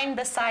sign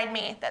beside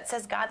me that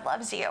says God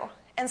loves you.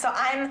 And so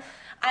I'm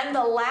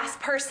the last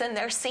person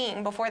they're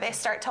seeing before they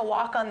start to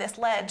walk on this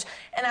ledge.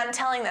 And I'm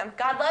telling them,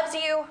 God loves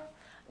you.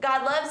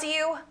 God loves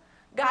you.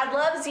 God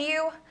loves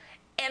you.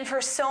 And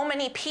for so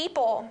many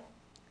people,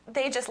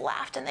 they just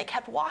laughed and they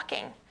kept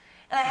walking.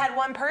 And I had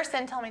one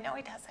person tell me, no,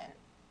 he doesn't.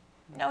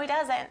 No, he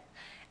doesn't.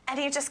 And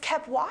he just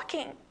kept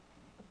walking.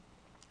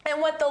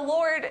 And what the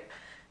Lord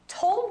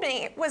told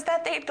me was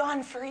that they'd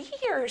gone for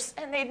years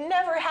and they'd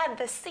never had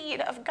the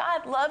seed of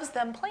God loves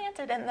them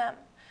planted in them,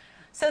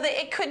 so that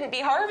it couldn't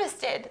be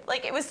harvested.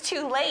 Like, it was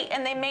too late,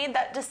 and they made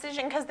that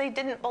decision because they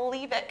didn't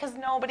believe it, because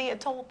nobody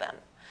had told them.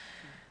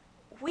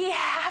 We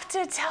have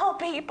to tell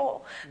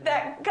people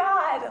that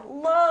God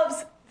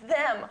loves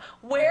them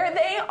where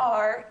they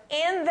are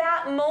in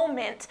that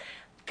moment.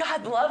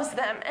 God loves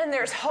them, and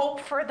there's hope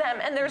for them,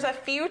 and there's a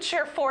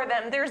future for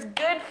them. There's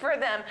good for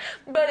them.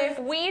 But if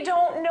we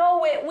don't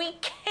know it, we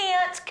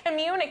can't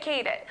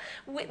communicate it.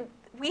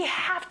 We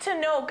have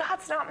to know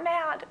God's not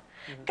mad.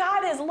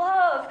 God is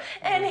love,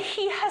 and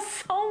He has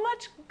so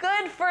much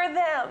good for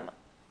them.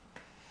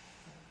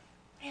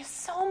 He has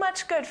so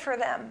much good for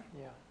them.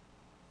 Yeah.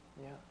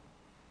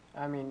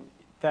 I mean,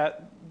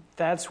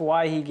 that's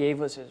why He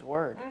gave us His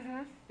Word,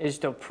 is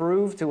to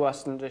prove to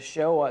us and to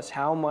show us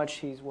how much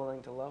He's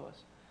willing to love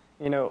us.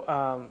 You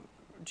know,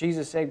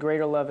 Jesus said,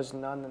 greater love is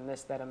none than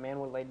this, that a man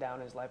would lay down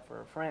his life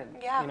for a friend.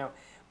 Yeah. You know,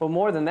 but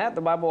more than that,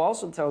 the Bible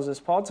also tells us,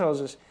 Paul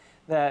tells us,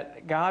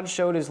 that God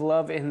showed His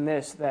love in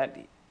this, that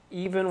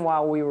even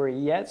while we were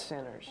yet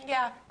sinners,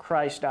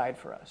 Christ died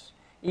for us.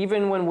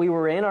 Even when we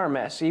were in our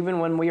mess, even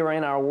when we were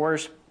in our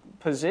worst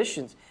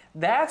positions,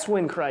 that's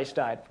when Christ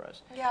died for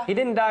us. Yeah. He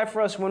didn't die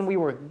for us when we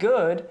were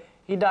good.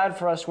 He died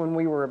for us when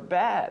we were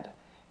bad.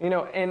 You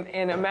know, and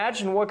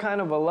imagine what kind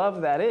of a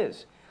love that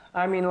is.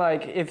 I mean,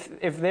 like,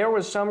 if there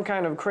was some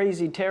kind of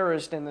crazy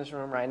terrorist in this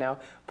room right now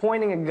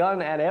pointing a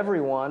gun at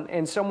everyone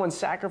and someone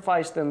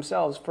sacrificed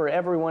themselves for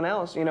everyone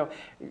else, you know,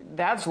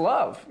 that's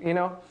love, you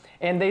know.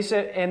 And they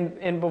said,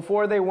 and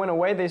before they went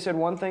away, they said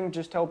one thing,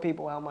 just tell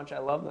people how much I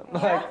love them.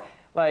 Yeah.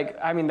 Like,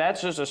 I mean,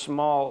 that's just a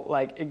small,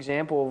 like,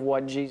 example of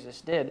what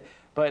Jesus did.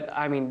 But,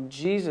 I mean,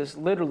 Jesus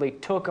literally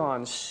took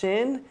on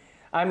sin.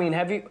 I mean,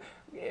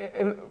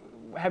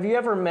 have you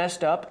ever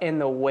messed up and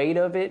the weight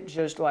of it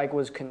just like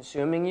was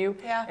consuming you?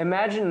 Yeah.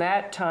 Imagine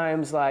that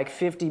times like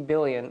 50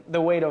 billion,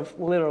 the weight of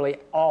literally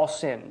all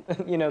sin, that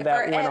For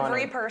went on. For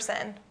every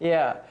person.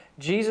 Yeah.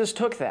 Jesus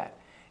took that.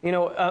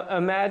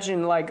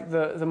 Imagine like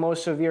the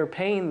most severe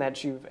pain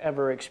that you've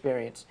ever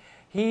experienced.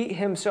 He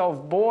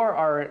himself bore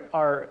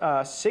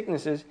our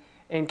sicknesses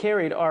and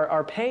carried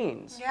our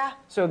pains. Yeah.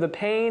 So the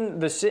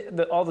pain,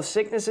 all the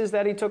sicknesses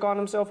that he took on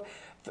himself,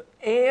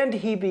 and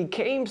he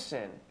became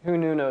sin who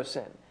knew no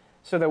sin,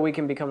 so that we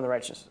can become the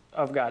righteousness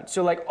of God.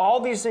 So like all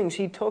these things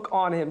he took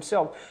on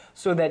himself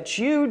so that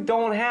you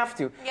don't have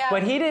to. Yeah.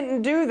 But he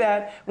didn't do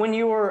that when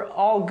you were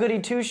all goody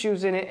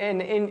two-shoes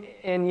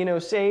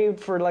and saved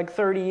for like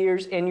 30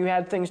 years and you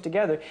had things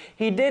together.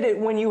 He did it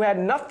when you had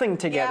nothing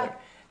together. Yeah.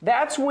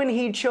 That's when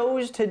he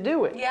chose to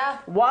do it. Yeah.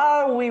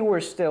 While we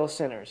were still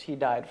sinners, he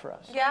died for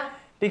us. Yeah.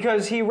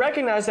 Because he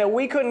recognized that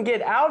we couldn't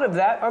get out of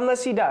that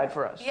unless he died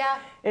for us. Yeah.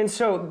 And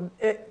so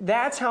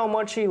that's how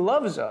much he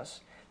loves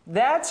us.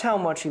 That's how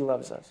much he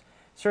loves us.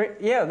 So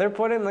yeah, they're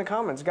put in the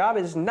comments. God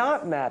is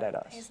not mad at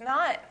us. He's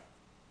not.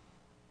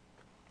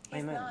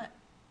 He's Amen. not.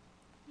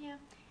 Yeah,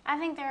 I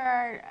think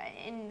there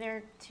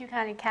are two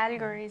kind of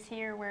categories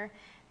here where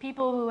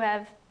people who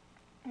have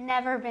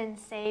never been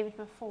saved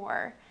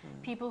before,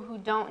 people who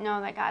don't know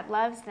that God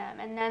loves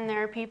them, and then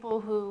there are people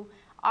who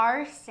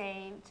are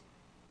saved,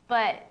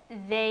 but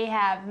they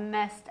have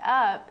messed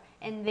up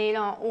and they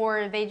don't,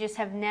 or they just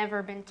have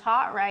never been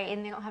taught right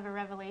and they don't have a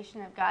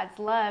revelation of God's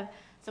love.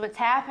 So what's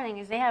happening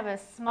is they have a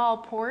small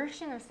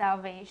portion of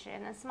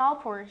salvation, a small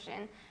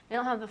portion. They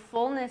don't have the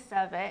fullness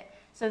of it.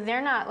 So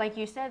they're not, like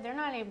you said, they're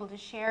not able to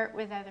share it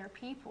with other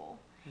people.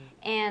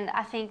 And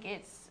I think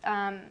it's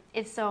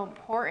so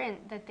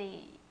important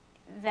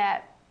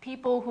that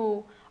people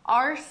who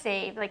are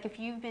saved, like if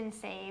you've been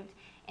saved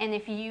and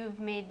if you've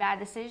made bad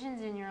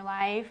decisions in your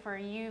life, or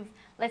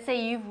let's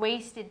say you've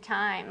wasted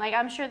time. Like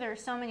I'm sure there are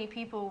so many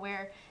people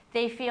where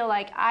they feel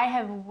like I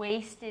have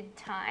wasted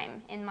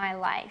time in my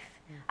life.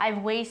 I've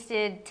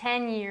wasted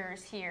 10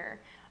 years here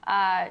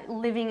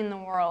living in the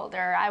world,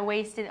 or I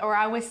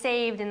was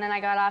saved and then I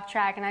got off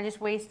track and I just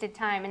wasted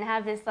time, and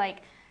have this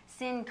like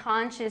sin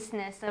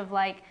consciousness of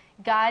like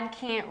God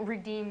can't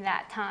redeem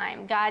that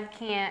time. God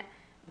can't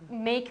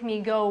make me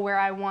go where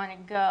I want to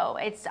go.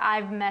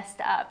 I've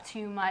messed up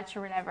too much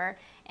or whatever.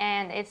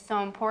 And it's so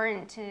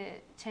important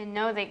to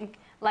know that,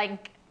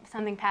 like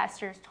something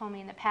pastors told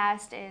me in the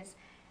past is,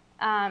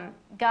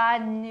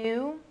 God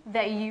knew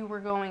that you were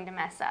going to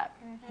mess up.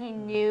 Mm-hmm. He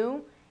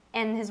knew,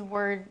 and his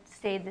word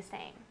stayed the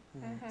same.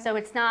 Mm-hmm. So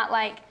it's not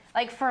like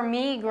for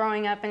me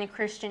growing up in a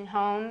Christian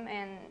home,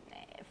 and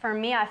for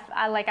me, I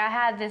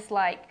had this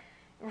like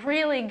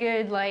really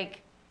good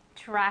like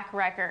track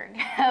record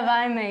of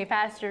I'm a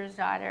pastor's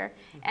daughter,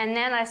 and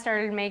then I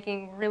started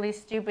making really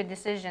stupid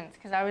decisions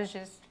because I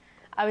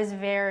was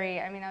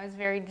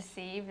very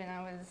deceived, and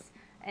I was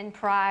in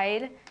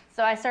pride.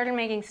 So I started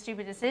making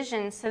stupid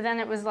decisions. So then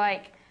it was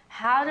like,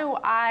 how do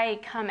I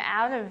come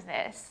out of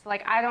this?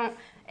 Like I don't,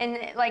 and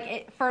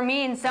like for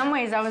me in some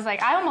ways I was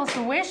like, I almost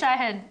wish I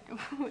had.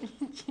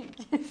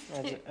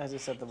 I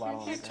just set the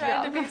bottle on You the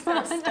tried to be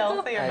so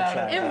stealthy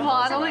about it. And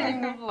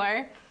bottling the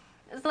floor.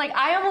 It's like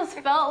I almost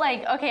felt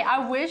like, okay,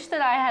 I wish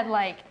that I had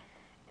like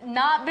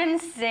not been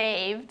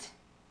saved,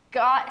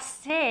 got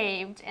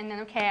saved, and then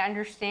okay, I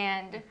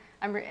understand.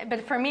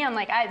 But for me, I'm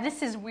like,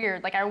 this is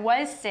weird. Like I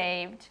was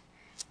saved,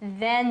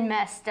 then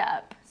messed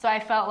up. So I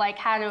felt like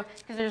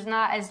because there's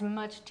not as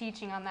much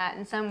teaching on that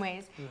in some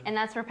ways. Mm-hmm. And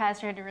that's where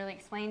Pastor had to really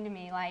explain to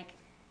me, like,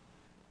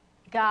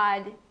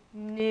 God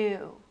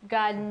knew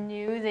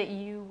that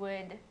you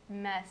would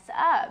mess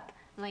up.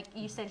 Like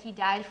you said, he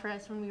died for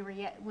us when we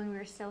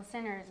were still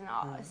sinners and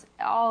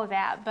all of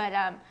that. But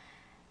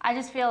I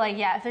just feel like,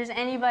 yeah, if there's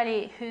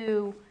anybody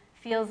who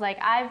feels like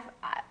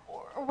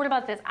or what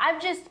about this?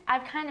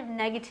 I've kind of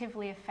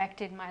negatively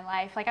affected my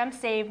life. Like I'm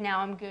saved now,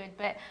 I'm good,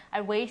 but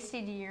I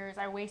wasted years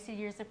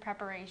of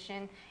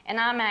preparation, and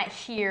I'm at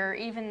here,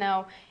 even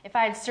though if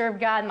I had served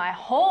God my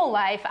whole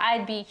life,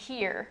 I'd be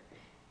here.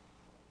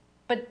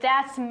 But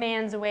that's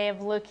man's way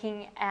of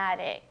looking at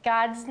it.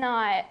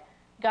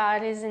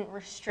 God isn't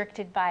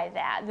restricted by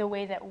that the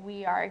way that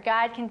we are.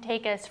 God can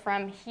take us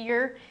from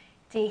here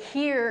to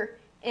here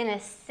in a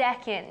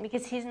second,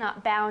 because he's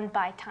not bound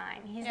by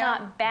time. He's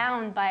not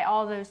bound by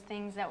all those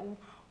things that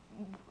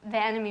the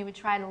enemy would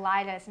try to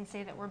lie to us and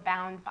say that we're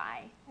bound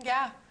by.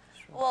 Yeah.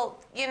 Well,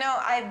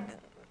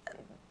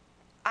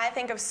 I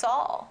think of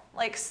Saul.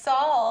 Like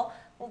Saul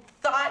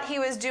thought he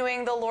was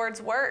doing the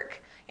Lord's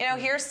work.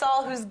 Here's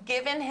Saul who's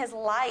given his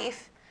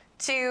life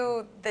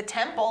to the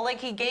temple. Like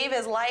he gave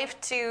his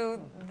life to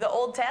the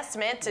Old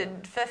Testament, to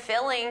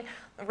fulfilling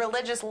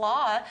religious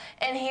law,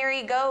 and here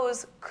he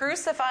goes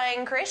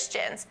crucifying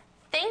Christians,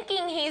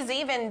 thinking he's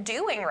even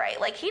doing right.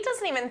 Like he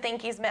doesn't even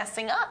think he's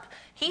messing up.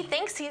 He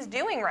thinks he's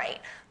doing right.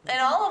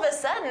 And all of a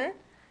sudden,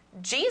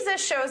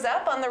 Jesus shows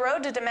up on the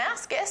road to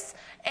Damascus,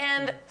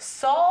 and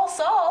Saul,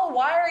 Saul,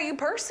 why are you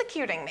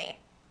persecuting me?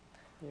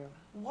 Yeah.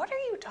 What are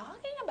you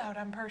talking about?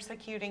 I'm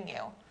persecuting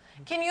you.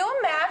 Can you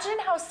imagine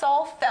how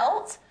Saul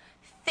felt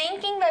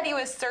thinking that he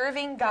was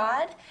serving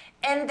God,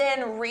 and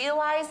then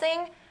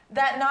realizing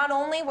that not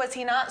only was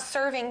he not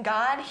serving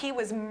God, he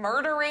was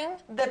murdering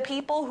the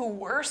people who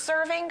were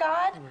serving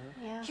God.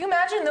 Mm-hmm. Yeah. Can you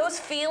imagine those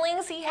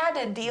feelings he had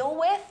to deal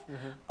with?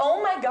 Mm-hmm.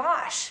 Oh my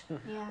gosh.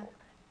 Yeah.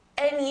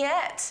 And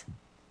yet,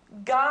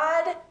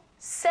 God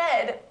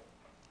said,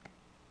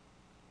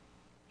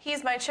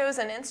 he's my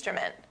chosen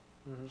instrument.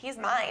 Mm-hmm. He's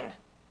mine.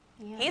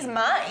 Yeah. He's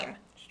mine.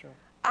 That's true.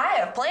 I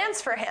have plans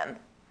for him.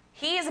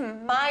 He's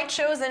my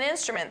chosen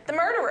instrument. The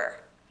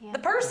murderer, the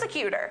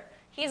persecutor.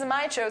 He's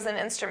my chosen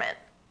instrument.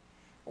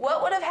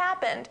 What would have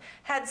happened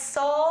had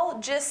Saul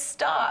just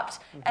stopped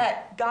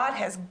at, God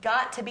has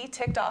got to be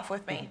ticked off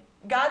with me.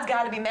 God's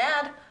got to be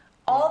mad.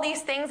 All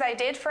these things I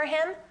did for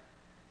him.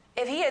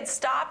 If he had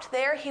stopped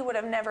there, he would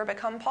have never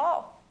become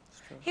Paul.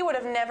 He would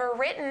have never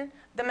written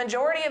the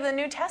majority of the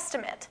New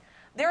Testament.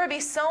 There would be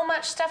so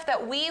much stuff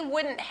that we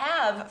wouldn't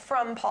have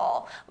from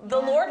Paul. The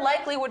Lord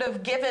likely would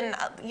have given,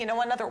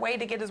 another way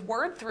to get his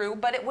word through,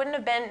 but it wouldn't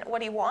have been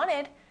what he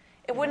wanted.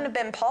 It wouldn't have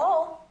been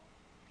Paul.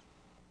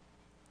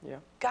 Yeah.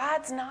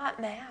 God's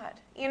not mad.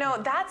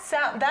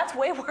 That's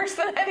way worse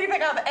than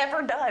anything I've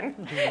ever done.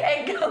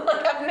 And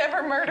I've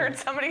never murdered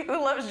somebody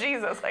who loves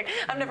Jesus.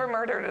 I've never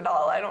murdered at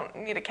all. I don't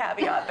need a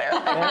caveat there.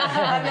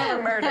 I've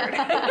never murdered.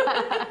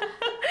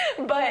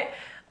 But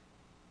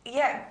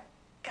yeah,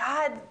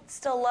 God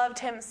still loved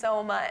him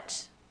so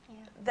much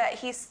that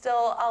he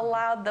still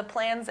allowed the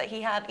plans that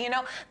he had.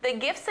 The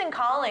gifts and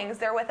callings,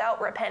 they're without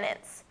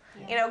repentance.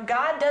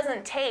 God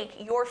doesn't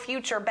take your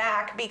future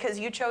back because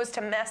you chose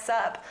to mess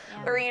up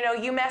or,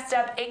 you messed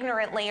up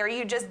ignorantly or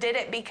you just did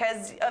it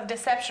because of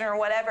deception or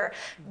whatever.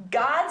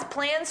 God's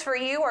plans for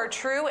you are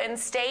true and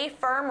stay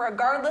firm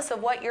regardless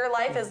of what your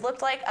life has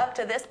looked like up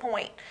to this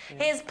point.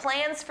 His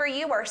plans for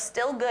you are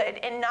still good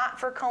and not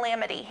for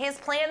calamity. His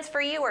plans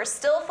for you are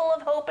still full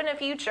of hope and a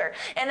future,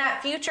 and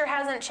that future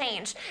hasn't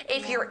changed.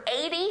 If you're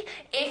 80,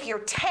 if you're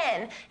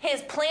 10,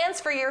 his plans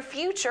for your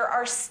future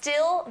are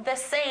still the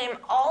same.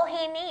 All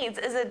he needs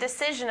is a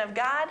decision of,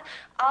 God,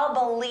 I'll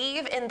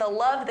believe in the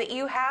love that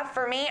you have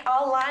for me.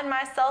 I'll line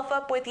myself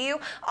up with you.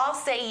 I'll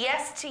say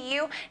yes to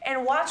you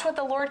and watch what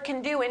the Lord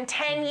can do in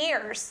 10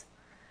 years.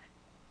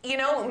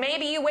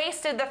 Maybe you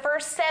wasted the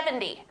first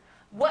 70.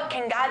 What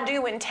can God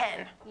do in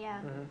 10? Yeah.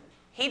 Mm-hmm.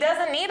 He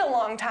doesn't need a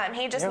long time.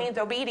 He just needs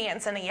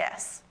obedience and a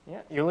yes.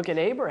 Yeah. You look at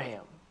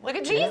Abraham. Look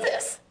at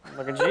Jesus. Yeah.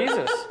 Look at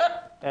Jesus.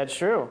 That's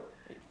true.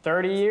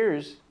 30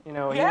 years. He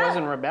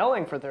wasn't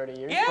rebelling for 30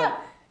 years. Yeah.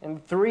 But in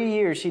 3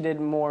 years, he did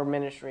more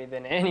ministry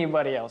than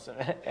anybody else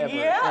ever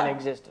in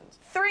existence.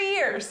 3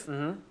 years.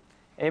 Mm-hmm.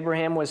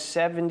 Abraham was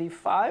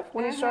 75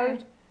 when he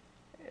started.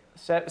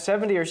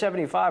 70 or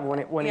 75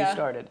 when he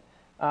started.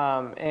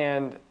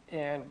 And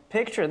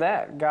picture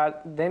that.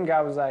 God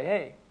was like,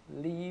 hey,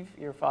 leave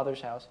your father's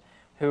house.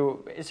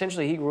 Who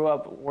essentially he grew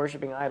up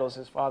worshiping idols.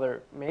 His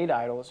father made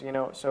idols,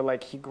 So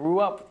he grew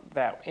up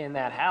in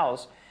that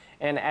house.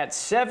 And at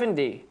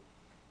 70,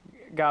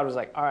 God was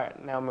like, all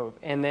right, now move.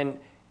 And then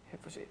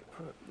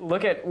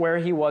look at where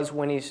he was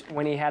when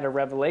he had a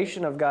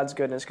revelation of God's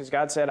goodness, because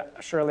God said,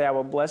 surely I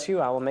will bless you,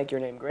 I will make your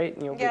name great,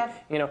 and you'll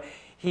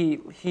be,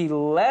 he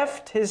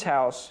left his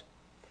house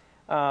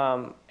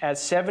at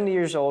 70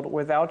 years old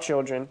without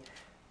children,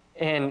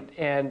 and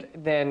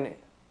then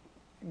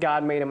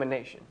God made him a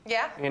nation.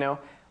 Yeah.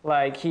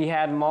 He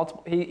had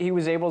multiple, he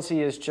was able to see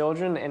his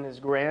children and his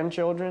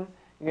grandchildren,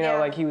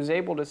 he was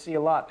able to see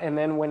a lot. And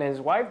then when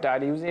his wife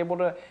died, he was able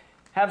to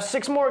have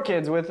 6 more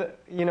kids with,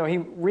 he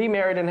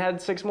remarried and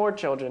had 6 more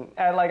children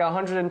at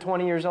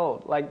 120 years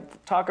old.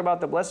 Talk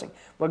about the blessing.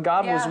 But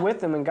God was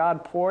with him, and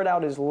God poured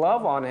out his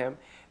love on him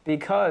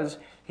because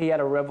he had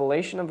a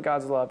revelation of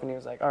God's love. And he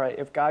was like, all right,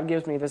 if God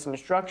gives me this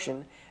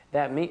instruction,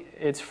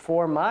 it's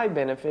for my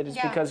benefit. It's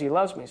because he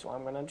loves me. So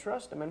I'm going to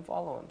trust him and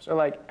follow him. So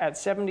at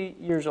 70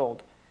 years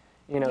old,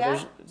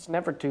 it's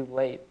never too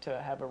late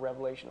to have a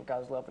revelation of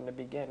God's love and to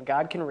begin.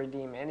 God can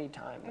redeem any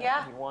time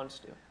that he wants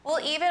to. Well,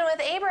 even with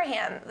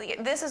Abraham,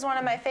 this is one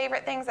of my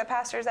favorite things that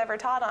pastors ever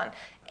taught on.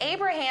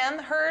 Abraham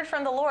heard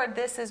from the Lord,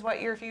 this is what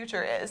your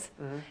future is.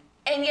 Mm-hmm.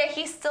 And yet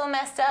he still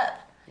messed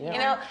up.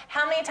 Yeah.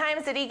 How many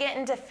times did he get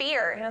into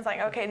fear? And it's like,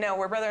 okay, no,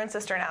 we're brother and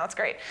sister now. It's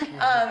great.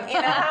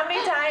 How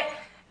many times...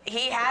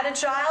 He had a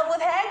child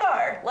with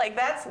Hagar.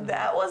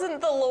 That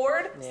wasn't the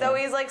Lord. Yeah. So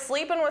he's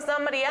sleeping with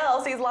somebody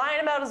else. He's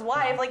lying about his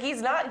wife.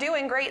 He's not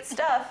doing great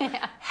stuff.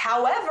 Yeah.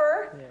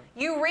 However,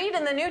 you read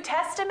in the New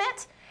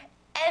Testament,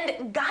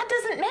 and God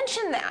doesn't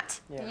mention that.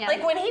 Yeah.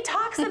 Yeah. When he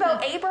talks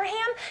about Abraham,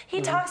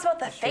 he talks about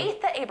the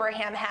faith that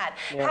Abraham had,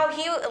 how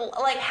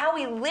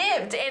he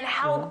lived and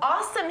how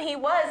awesome he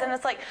was. And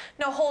it's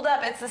no, hold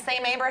up, it's the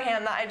same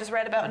Abraham that I just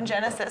read about in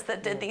Genesis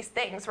that did these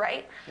things,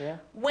 right? Yeah.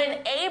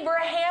 When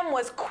Abraham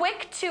was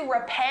quick to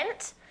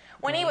repent,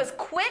 When he was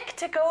quick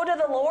to go to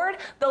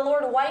the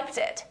Lord wiped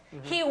it.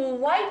 He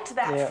wiped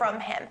that from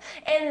him.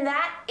 And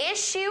that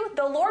issue,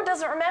 the Lord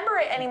doesn't remember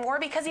it anymore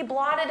because he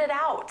blotted it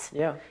out.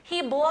 Yeah.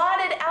 He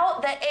blotted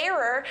out the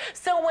error,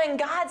 so when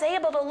God's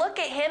able to look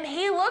at him,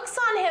 he looks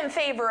on him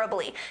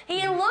favorably.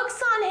 He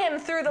looks on him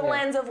through the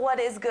lens of what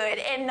is good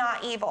and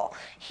not evil.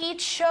 He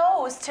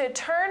chose to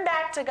turn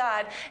back to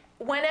God.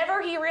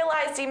 Whenever he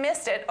realized he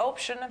missed it,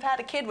 shouldn't have had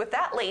a kid with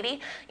that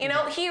lady. He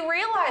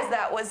realized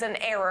that was an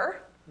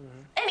error.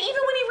 And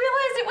even when he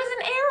realized it was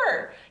an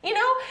error, he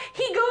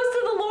goes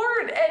to the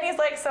Lord and he's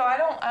like, so I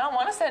don't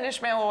want to send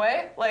Ishmael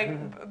away.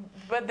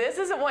 But this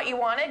isn't what you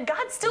wanted.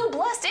 God still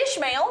blessed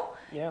Ishmael,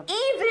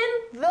 even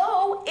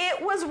though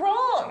it was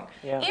wrong.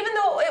 Yeah. Even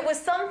though it was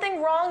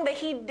something wrong that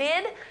he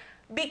did,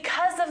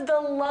 because of the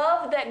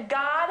love that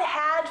God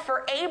had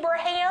for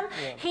Abraham,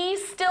 he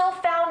still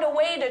found a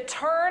way to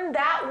turn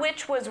that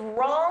which was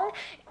wrong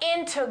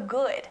into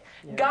good.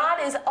 Yeah.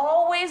 God is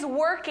always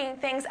working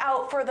things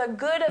out for the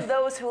good of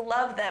those who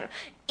love them.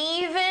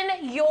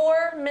 Even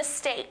your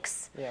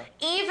mistakes,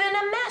 even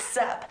a mess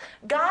up,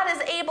 God is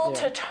able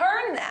to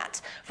turn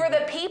that for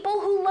the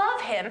people who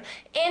love him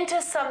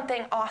into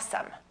something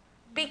awesome.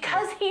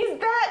 Because he's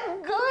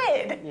that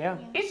good. Yeah.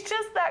 He's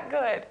just that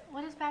good.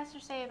 What does Pastor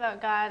say about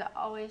God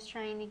always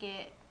trying to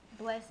get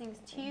blessings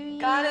to you?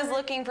 God is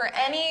looking for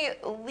any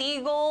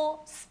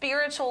legal,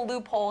 spiritual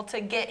loophole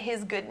to get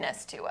his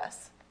goodness to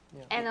us.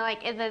 Yeah. And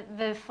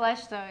the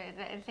flesh, though,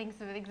 it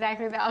thinks of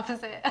exactly the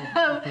opposite.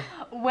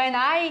 When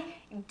I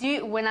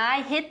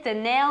hit the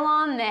nail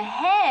on the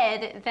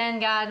head, then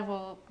God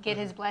will get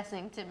his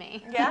blessing to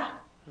me. Yeah.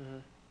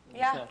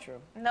 That's not true.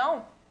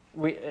 No.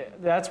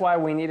 That's why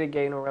we need to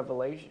gain a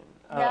revelation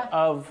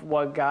of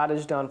what God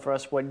has done for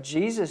us, what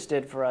Jesus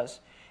did for us,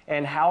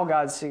 and how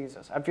God sees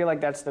us. I feel like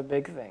that's the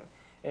big thing,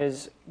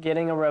 is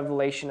getting a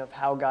revelation of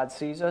how God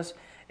sees us,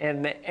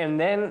 and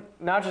then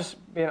not just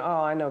being,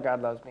 I know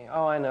God loves me.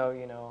 I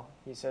know,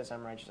 he says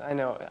I'm righteous. I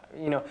know,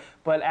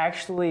 but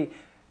actually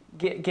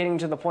getting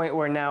to the point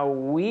where now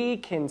we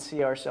can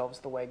see ourselves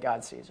the way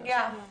God sees us.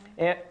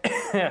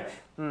 Yeah.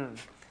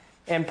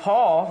 And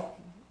Paul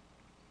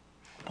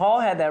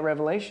had that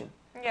revelation.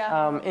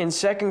 Yeah. In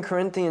 2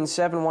 Corinthians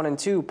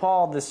 7:1-2,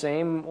 Paul, the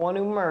same one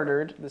who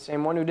murdered, the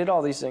same one who did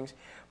all these things,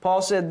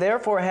 Paul said,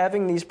 therefore,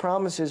 having these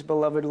promises,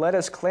 beloved, let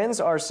us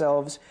cleanse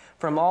ourselves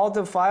from all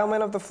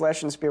defilement of the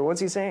flesh and spirit. What's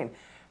he saying?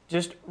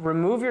 Just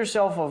remove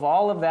yourself of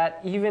all of that,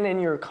 even in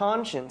your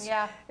conscience.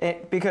 Yeah.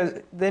 Because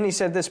then he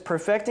said this,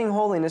 perfecting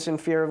holiness in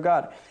fear of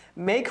God.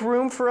 Make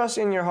room for us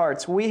in your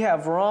hearts. We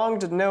have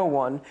wronged no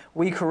one,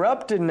 we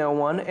corrupted no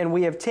one, and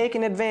we have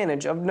taken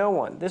advantage of no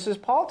one. This is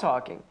Paul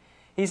talking.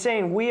 He's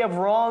saying, we have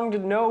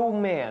wronged no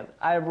man.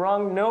 I have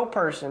wronged no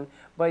person,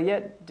 but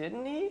yet,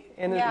 didn't he?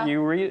 And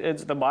you read,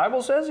 the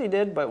Bible says he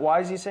did, but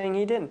why is he saying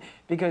he didn't?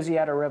 Because he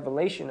had a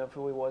revelation of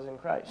who he was in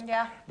Christ.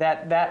 Yeah.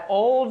 That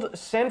old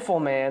sinful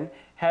man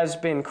has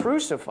been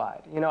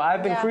crucified.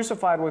 I've been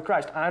crucified with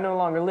Christ. I no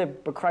longer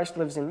live, but Christ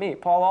lives in me.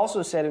 Paul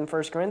also said in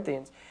 1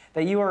 Corinthians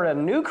that you are a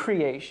new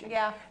creation.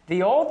 Yeah.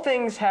 The old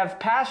things have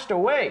passed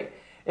away.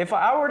 If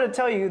I were to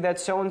tell you that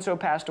so-and-so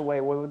passed away,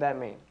 what would that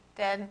mean?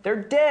 Dead.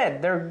 They're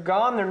dead. They're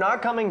gone. They're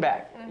not coming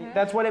back. Mm-hmm.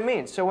 That's what it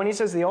means. So when he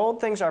says the old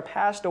things are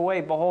passed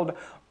away, behold,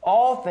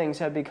 all things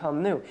have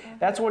become new. Mm-hmm.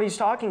 That's what he's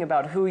talking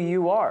about, who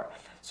you are.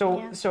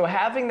 So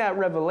having that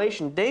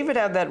revelation, David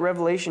had that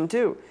revelation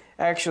too.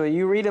 Actually,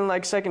 you read in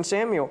 2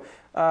 Samuel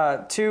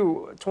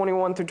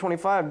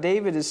 2:21-25,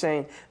 David is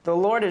saying, the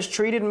Lord has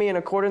treated me in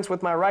accordance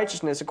with my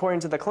righteousness, according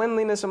to the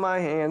cleanliness of my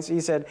hands.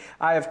 He said,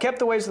 I have kept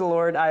the ways of the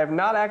Lord. I have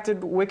not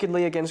acted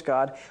wickedly against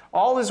God.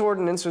 All his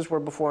ordinances were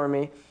before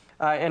me.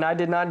 And I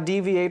did not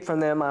deviate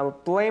from them. I was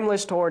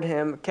blameless toward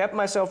him, kept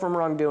myself from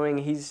wrongdoing.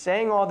 He's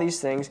saying all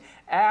these things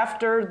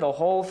after the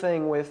whole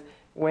thing with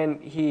when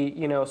he,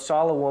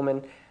 saw a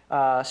woman,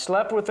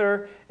 slept with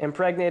her,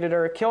 impregnated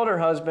her, killed her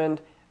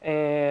husband,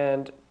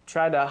 and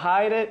tried to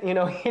hide it.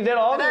 He did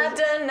all this. I've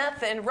done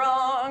nothing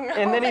wrong.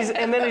 And then he's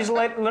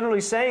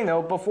literally saying,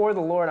 though, before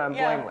the Lord, I'm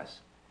blameless.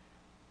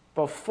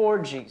 Before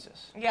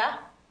Jesus. Yeah.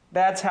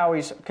 That's how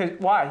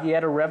why? He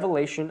had a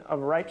revelation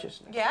of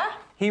righteousness. Yeah.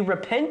 He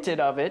repented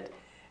of it.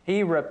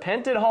 He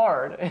repented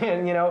hard.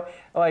 And,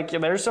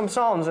 there's some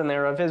Psalms in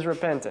there of his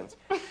repentance.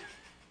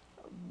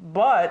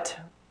 But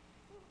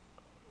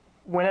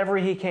whenever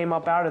he came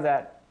up out of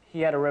that,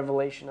 he had a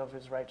revelation of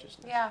his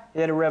righteousness. Yeah.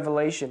 He had a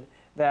revelation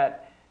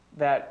that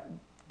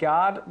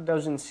God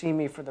doesn't see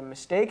me for the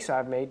mistakes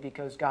I've made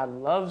because God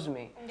loves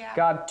me. Yeah.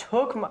 God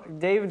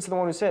David's the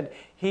one who said,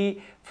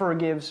 he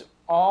forgives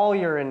all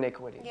your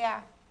iniquity.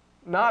 Yeah.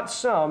 Not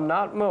some,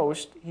 not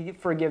most. He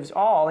forgives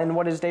all. And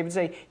what does David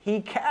say?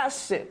 He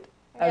casts it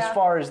as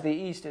far as the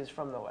east is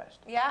from the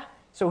west. Yeah.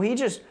 So he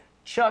just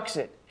chucks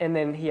it, and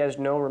then he has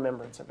no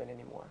remembrance of it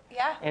anymore.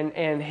 Yeah. And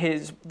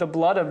the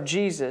blood of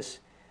Jesus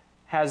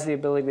has the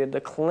ability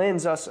to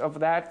cleanse us of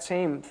that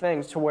same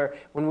thing, to where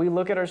when we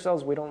look at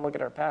ourselves, we don't look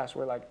at our past.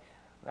 We're like,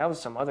 that was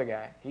some other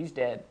guy. He's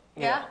dead.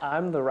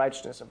 I'm the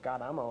righteousness of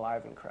God. I'm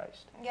alive in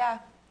Christ. Yeah.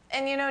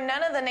 And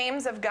none of the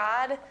names of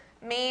God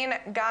mean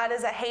God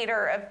is a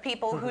hater of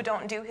people who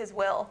don't do his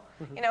will.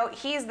 You know,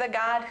 he's the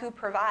God who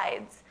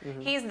provides.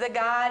 He's the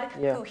God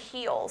who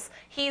heals.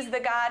 He's the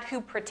God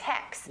who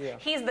protects.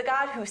 He's the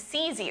God who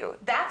sees you.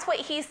 That's what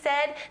he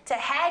said to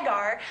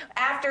Hagar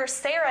after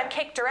Sarah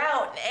kicked her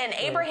out and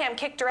Abraham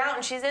kicked her out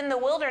and she's in the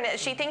wilderness.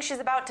 She thinks she's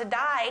about to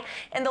die.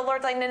 And the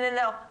Lord's like,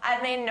 no.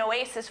 I've made an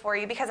oasis for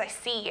you because I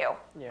see you.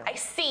 I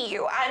see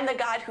you. I'm the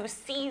God who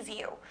sees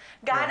you.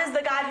 God is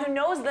the God who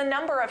knows the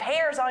number of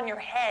hairs on your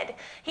head.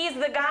 He's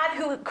the God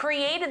who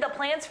created the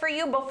plans for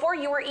you before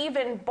you were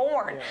even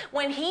born.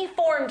 When he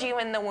formed you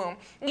in the womb.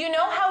 You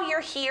know how you're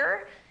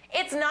here?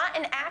 It's not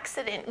an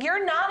accident.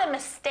 You're not a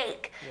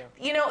mistake.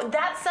 You know,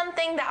 that's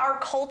something that our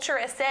culture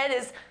has said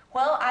is,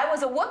 well, I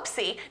was a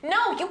whoopsie.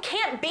 No, you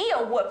can't be a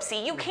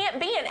whoopsie. You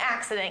can't be an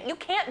accident. You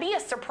can't be a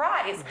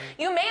surprise.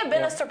 You may have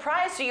been a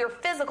surprise to your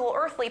physical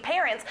earthly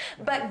parents,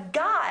 but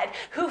God,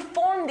 who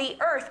formed the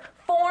earth,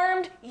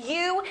 formed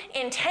you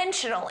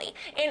intentionally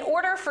in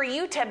order for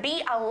you to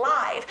be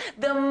alive.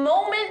 The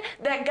moment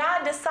that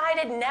God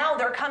decided now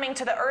they're coming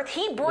to the earth,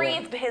 he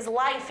breathed his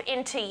life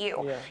into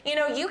you. You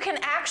know, you can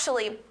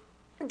actually...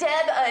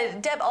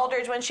 Deb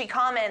Aldridge, when she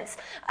comments,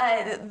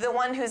 the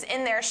one who's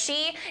in there,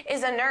 she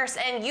is a nurse,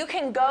 and you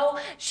can go,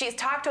 she's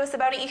talked to us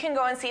about it, you can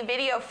go and see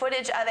video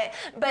footage of it,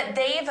 but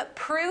they've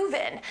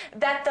proven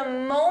that the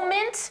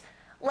moment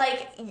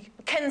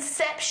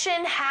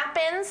conception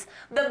happens,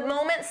 the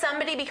moment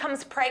somebody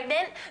becomes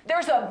pregnant,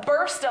 there's a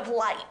burst of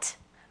light.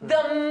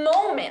 The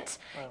moment,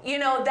 you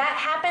know, that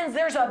happens,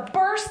 there's a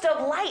burst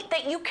of light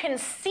that you can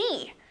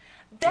see.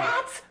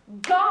 That's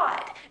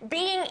God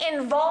being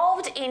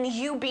involved in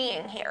you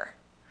being here.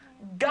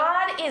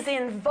 God is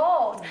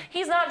involved.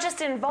 He's not just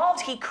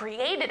involved, he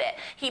created it.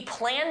 He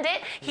planned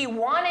it. He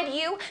wanted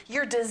you.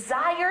 You're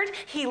desired.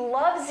 He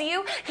loves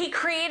you. He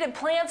created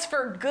plans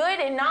for good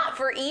and not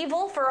for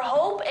evil, for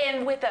hope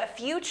and with a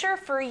future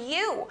for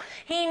you.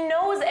 He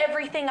knows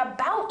everything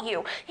about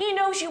you. He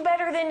knows you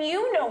better than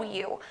you know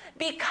you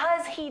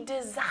because he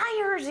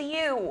desires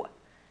you.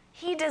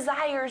 He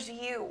desires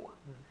you.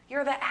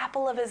 You're the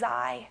apple of his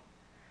eye.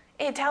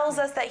 It tells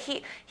us that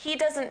he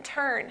doesn't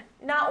turn,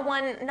 not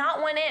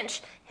one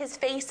inch. His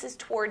face is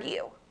toward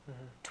you.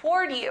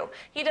 Toward you.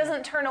 He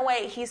doesn't turn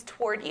away. He's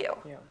toward you.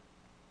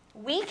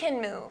 We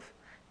can move,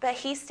 but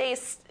he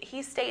stays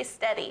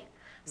steady.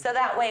 So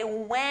that way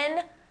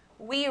when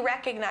we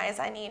recognize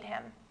I need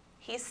him,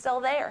 he's still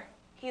there.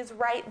 He's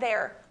right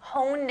there,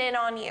 honed in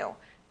on you,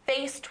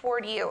 face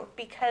toward you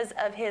because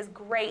of his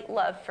great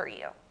love for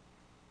you.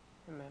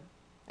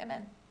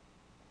 Amen.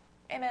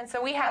 Amen.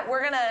 So we're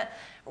going to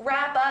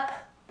wrap up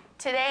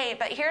today,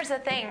 but here's the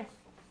thing.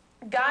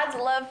 God's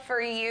love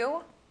for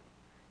you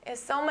is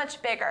so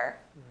much bigger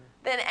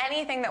than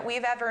anything that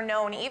we've ever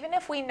known. Even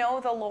if we know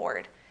the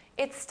Lord,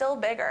 it's still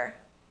bigger.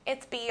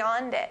 It's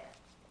beyond it.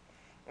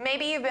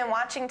 Maybe you've been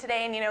watching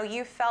today and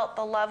you felt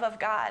the love of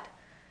God.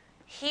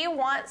 He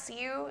wants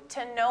you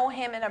to know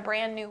him in a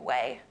brand new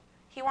way.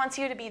 He wants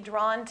you to be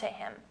drawn to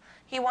him.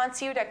 He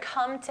wants you to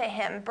come to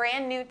him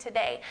brand new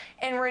today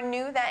and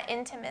renew that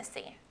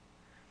intimacy.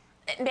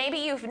 Maybe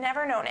you've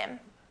never known him,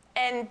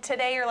 and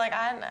today you're like,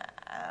 I don't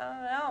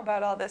know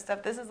about all this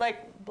stuff. This is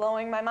like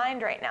blowing my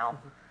mind right now.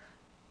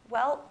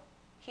 Well,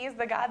 he's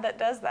the God that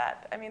does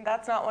that. I mean,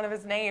 that's not one of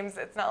his names.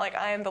 It's not like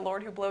I am the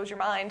Lord who blows your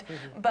mind,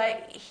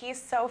 but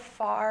he's so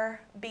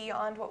far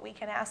beyond what we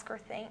can ask or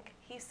think.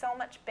 He's so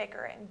much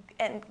bigger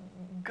and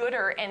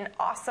gooder and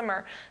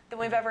awesomer than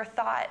we've ever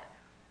thought.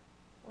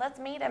 Let's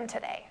meet him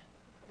today.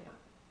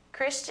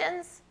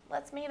 Christians,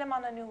 let's meet him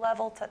on a new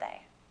level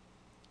today.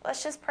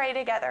 Let's just pray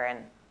together. And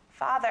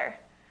Father,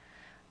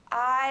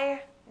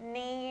 I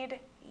need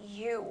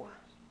you.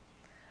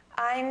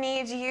 I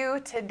need you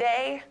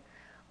today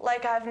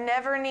like I've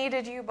never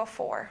needed you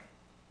before.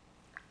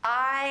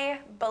 I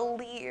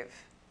believe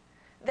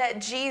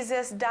that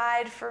Jesus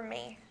died for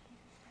me.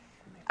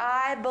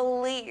 I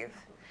believe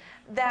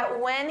that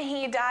when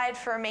he died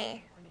for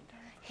me,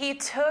 he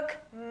took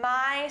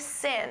my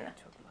sin,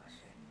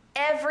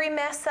 every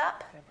mess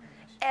up,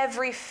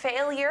 every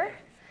failure,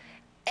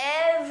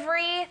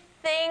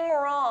 everything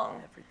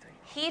wrong.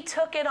 He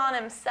took it on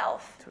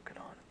himself.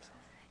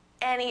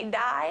 And he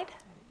died.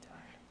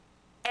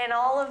 And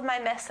all of my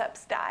mess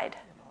ups died.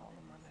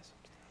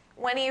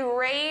 When he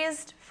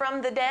raised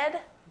from the dead,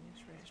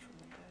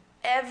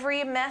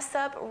 every mess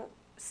up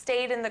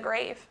stayed in the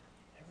grave.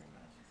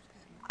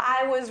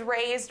 I was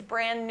raised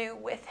brand new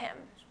with him.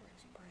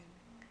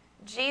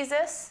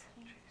 Jesus,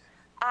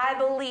 I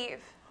believe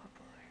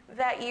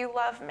that you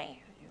love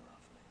me.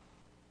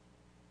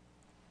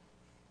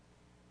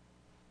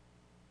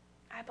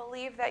 I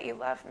believe that you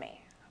love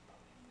me.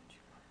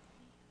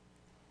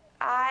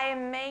 I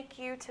make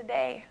you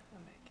today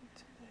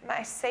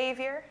my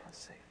Savior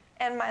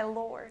and my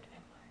Lord.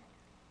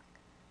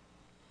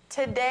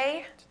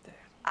 Today,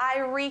 I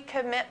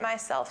recommit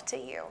myself to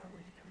you.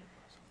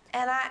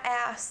 And I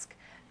ask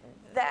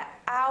that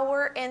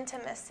our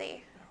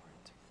intimacy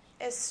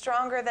is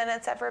stronger than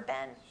it's ever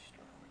been.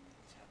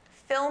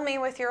 Fill me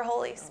with your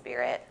Holy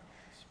Spirit.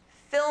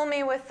 Fill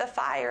me with the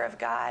fire of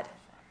God.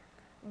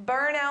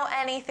 Burn out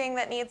anything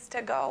that needs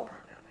to go.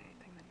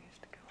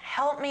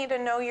 Help me to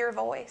know your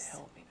voice.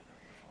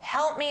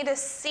 Help me to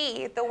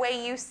see the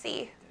way you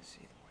see.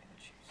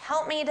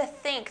 Help me to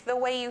think the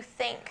way you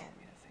think.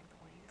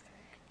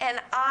 And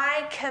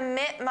I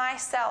commit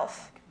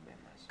myself.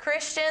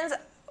 Christians,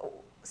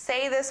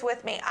 say this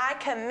with me. I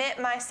commit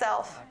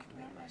myself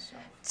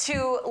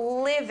to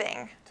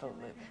living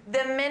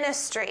the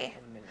ministry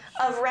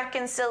of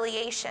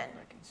reconciliation.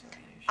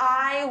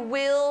 I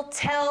will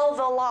tell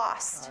the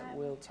lost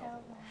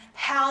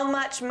how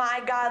much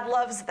my God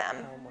loves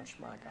them.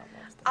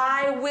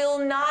 I will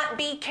not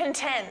be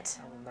content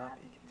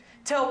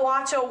to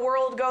watch a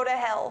world go to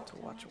hell.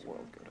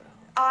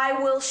 I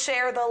will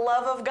share the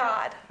love of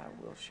God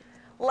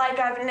like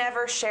I've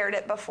never shared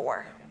it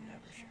before.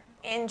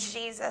 In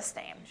Jesus'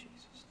 name.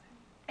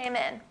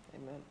 Amen.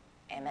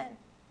 Amen.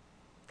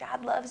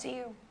 God loves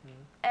you,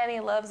 and he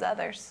loves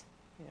others.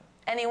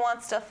 And he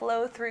wants to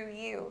flow through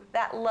you,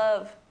 that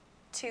love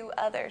to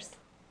others.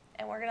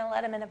 And we're going to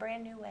let him in a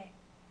brand new way.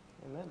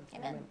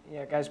 Amen.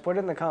 Yeah, guys, put it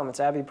in the comments.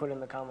 Abby put it in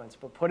the comments.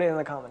 But put it in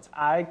the comments.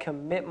 I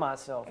commit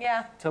myself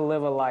to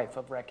live a life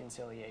of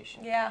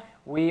reconciliation. Yeah.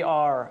 We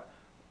are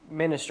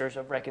ministers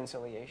of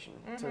reconciliation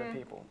to the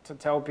people. To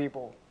tell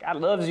people,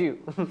 God loves you.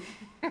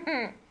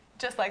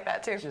 Just like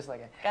that, too. Just like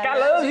that. God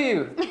loves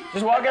you.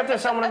 Just walk up to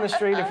someone in the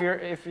street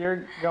if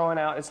you're going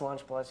out. It's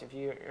Lunch Plus. If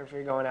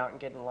you're going out and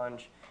getting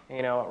lunch,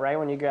 right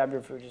when you grab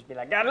your food, just be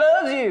like, God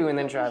loves you, and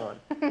then try one.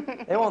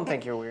 They won't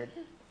think you're weird.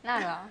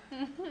 Not at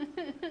all.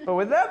 But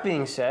with that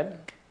being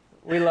said,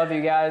 we love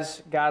you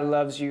guys. God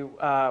loves you.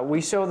 We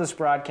sow this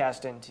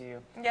broadcast into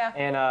you. Yeah.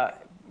 And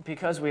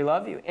because we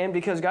love you and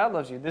because God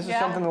loves you. This is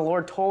something the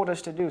Lord told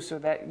us to do so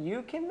that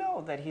you can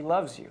know that he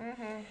loves you.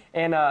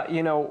 And,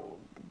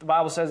 the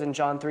Bible says in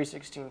John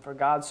 3:16, for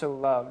God so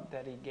loved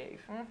that he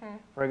gave.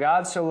 For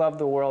God so loved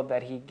the world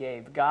that he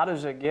gave. God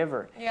is a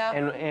giver. Yeah.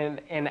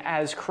 And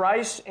as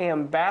Christ's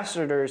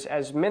ambassadors,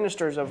 as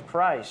ministers of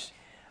Christ,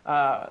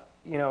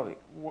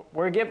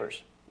 we're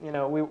givers. We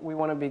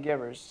want to be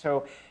givers.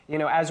 So,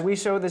 as we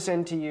sow this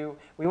into you,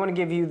 we want to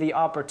give you the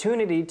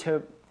opportunity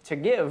to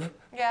give.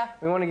 Yeah.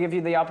 We want to give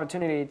you the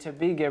opportunity to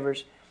be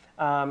givers.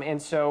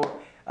 And so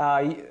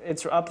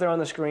it's up there on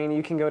the screen.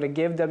 You can go to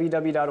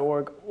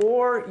giveww.org,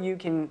 or you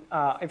can,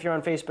 if you're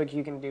on Facebook,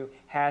 you can do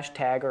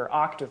hashtag or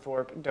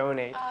Octothorpe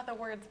donate. Ah, the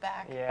word's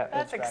back. Yeah,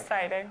 that's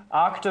exciting.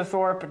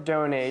 Octothorpe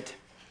donate,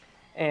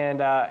 and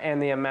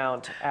the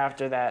amount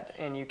after that,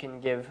 and you can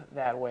give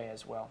that way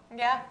as well.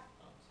 Yeah.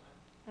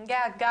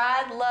 Yeah,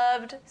 God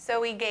loved,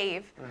 so he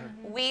gave.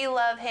 We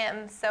love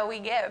him, so we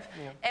give.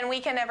 And we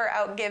can never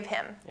outgive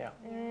him.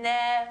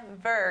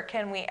 Never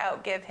can we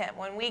outgive him.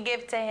 When we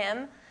give to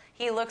him,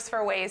 he looks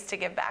for ways to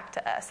give back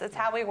to us. That's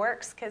how he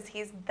works, because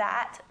he's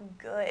that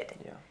good.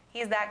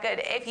 He's that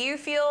good. If you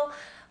feel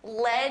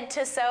led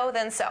to sow,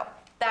 then sow.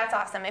 That's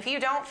awesome. If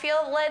you don't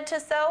feel led to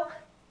sow,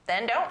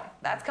 then don't.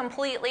 That's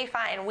completely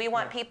fine. We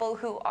want people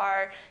who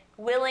are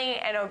willing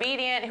and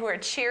obedient, who are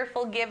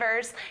cheerful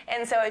givers.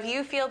 And so if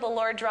you feel the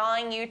Lord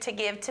drawing you to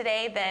give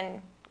today,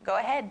 then go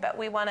ahead. But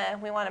we want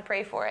to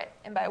pray for it.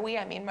 And by we,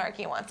 I mean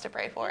Marky wants to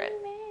pray for it.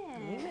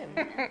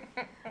 Amen.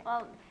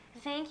 Well,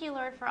 thank you,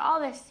 Lord, for all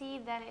the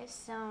seed that is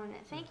sown.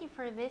 Thank you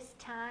for this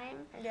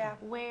time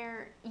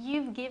where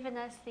you've given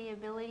us the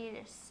ability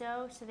to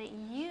sow so that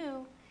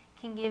you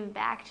can give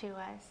back to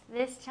us.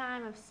 This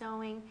time of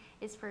sowing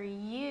is for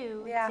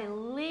you to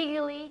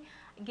legally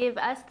give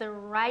us the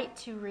right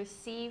to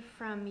receive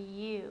from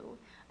you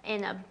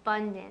in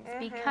abundance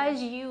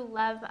because you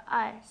love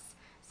us.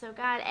 So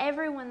God,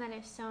 everyone that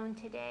is sown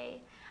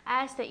today,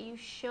 I ask that you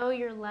show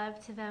your love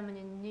to them in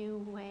a new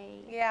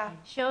way.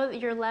 Show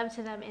your love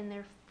to them in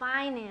their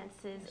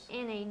finances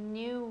in a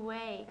new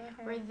way,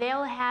 where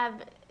they'll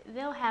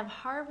have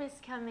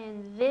harvest come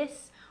in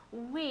this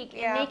week,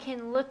 and they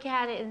can look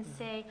at it and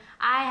say,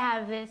 I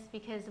have this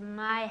because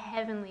my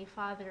Heavenly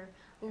Father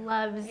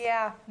loves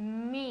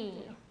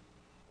me.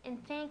 And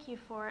thank you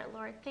for it,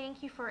 Lord.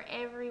 Thank you for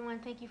everyone.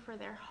 Thank you for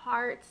their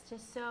hearts to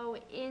sow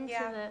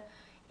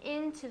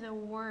into the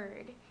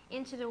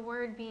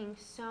word being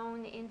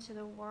sown into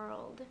the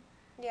world.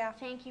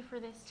 Thank you for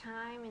this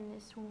time and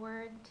this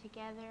word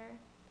together.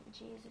 In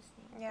Jesus'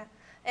 name.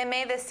 And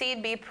may the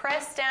seed be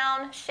pressed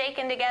down,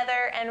 shaken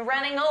together, and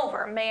running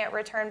over. May it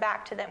return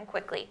back to them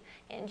quickly.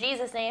 In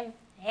Jesus' name,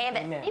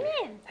 amen.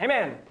 Amen.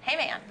 Amen.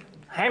 Amen.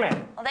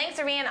 Amen. Well, thanks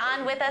for being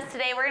on with us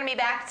today. We're going to be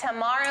back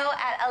tomorrow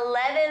at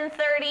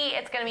 11:30.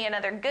 It's going to be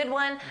another good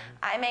one.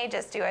 I may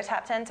just do a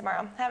top 10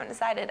 tomorrow. I haven't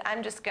decided. I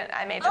may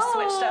just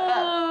switch stuff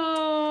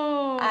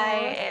up.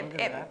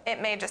 It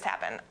may just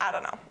happen. I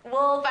don't know.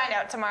 We'll find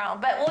out tomorrow.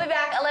 But we'll be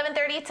back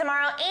 11:30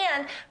 tomorrow.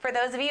 And for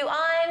those of you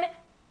on,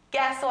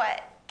 guess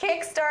what?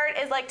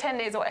 Kickstart is like 10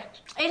 days away.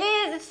 It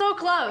is. It's so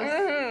close.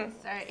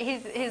 Sorry,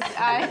 his eyes.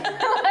 I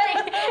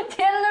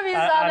don't know if you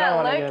saw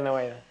that look. Get in the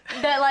way.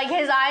 That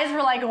his eyes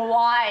were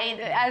wide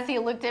as he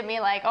looked at me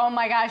oh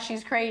my gosh,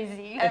 she's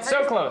crazy. It's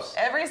so close.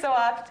 Every so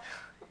often.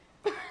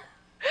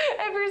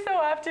 Every so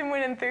often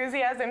when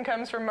enthusiasm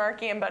comes from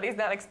Marky and Buddy's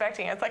not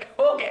expecting it, it's like,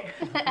 okay.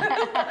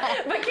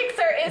 But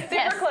Kickstart is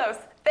super close.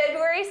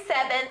 February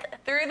 7th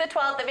through the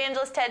 12th,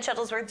 Evangelist Ted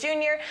Shuttlesworth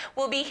Jr.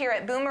 will be here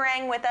at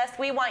Boomerang with us.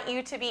 We want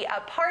you to be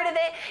a part of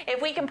it.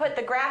 If we can put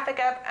the graphic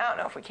up, I don't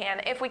know if we can.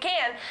 If we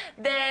can,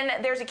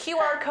 then there's a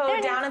QR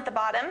code down at the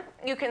bottom.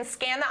 You can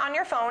scan that on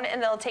your phone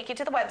and it'll take you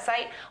to the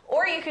website.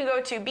 Or you can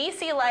go to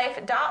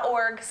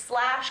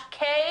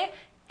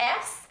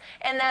bclife.org/KS.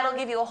 And that'll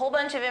give you a whole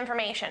bunch of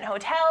information.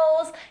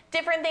 Hotels,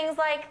 different things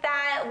like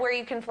that, where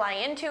you can fly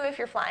into if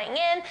you're flying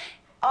in.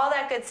 All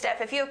that good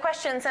stuff. If you have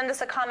questions, send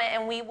us a comment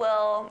and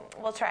we'll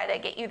try to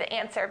get you the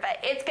answer. But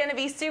it's going to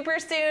be super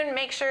soon.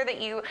 Make sure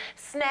that you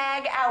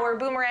snag our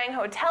Boomerang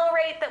hotel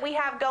rate that we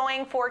have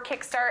going for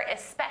Kickstart,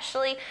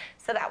 especially,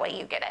 so that way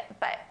you get it.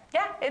 But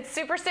yeah, it's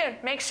super soon.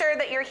 Make sure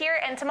that you're here,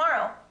 and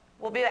tomorrow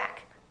we'll be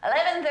back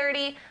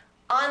 11:30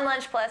 on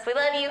Lunch Plus. We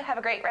love you. Have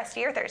a great rest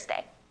of your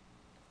Thursday.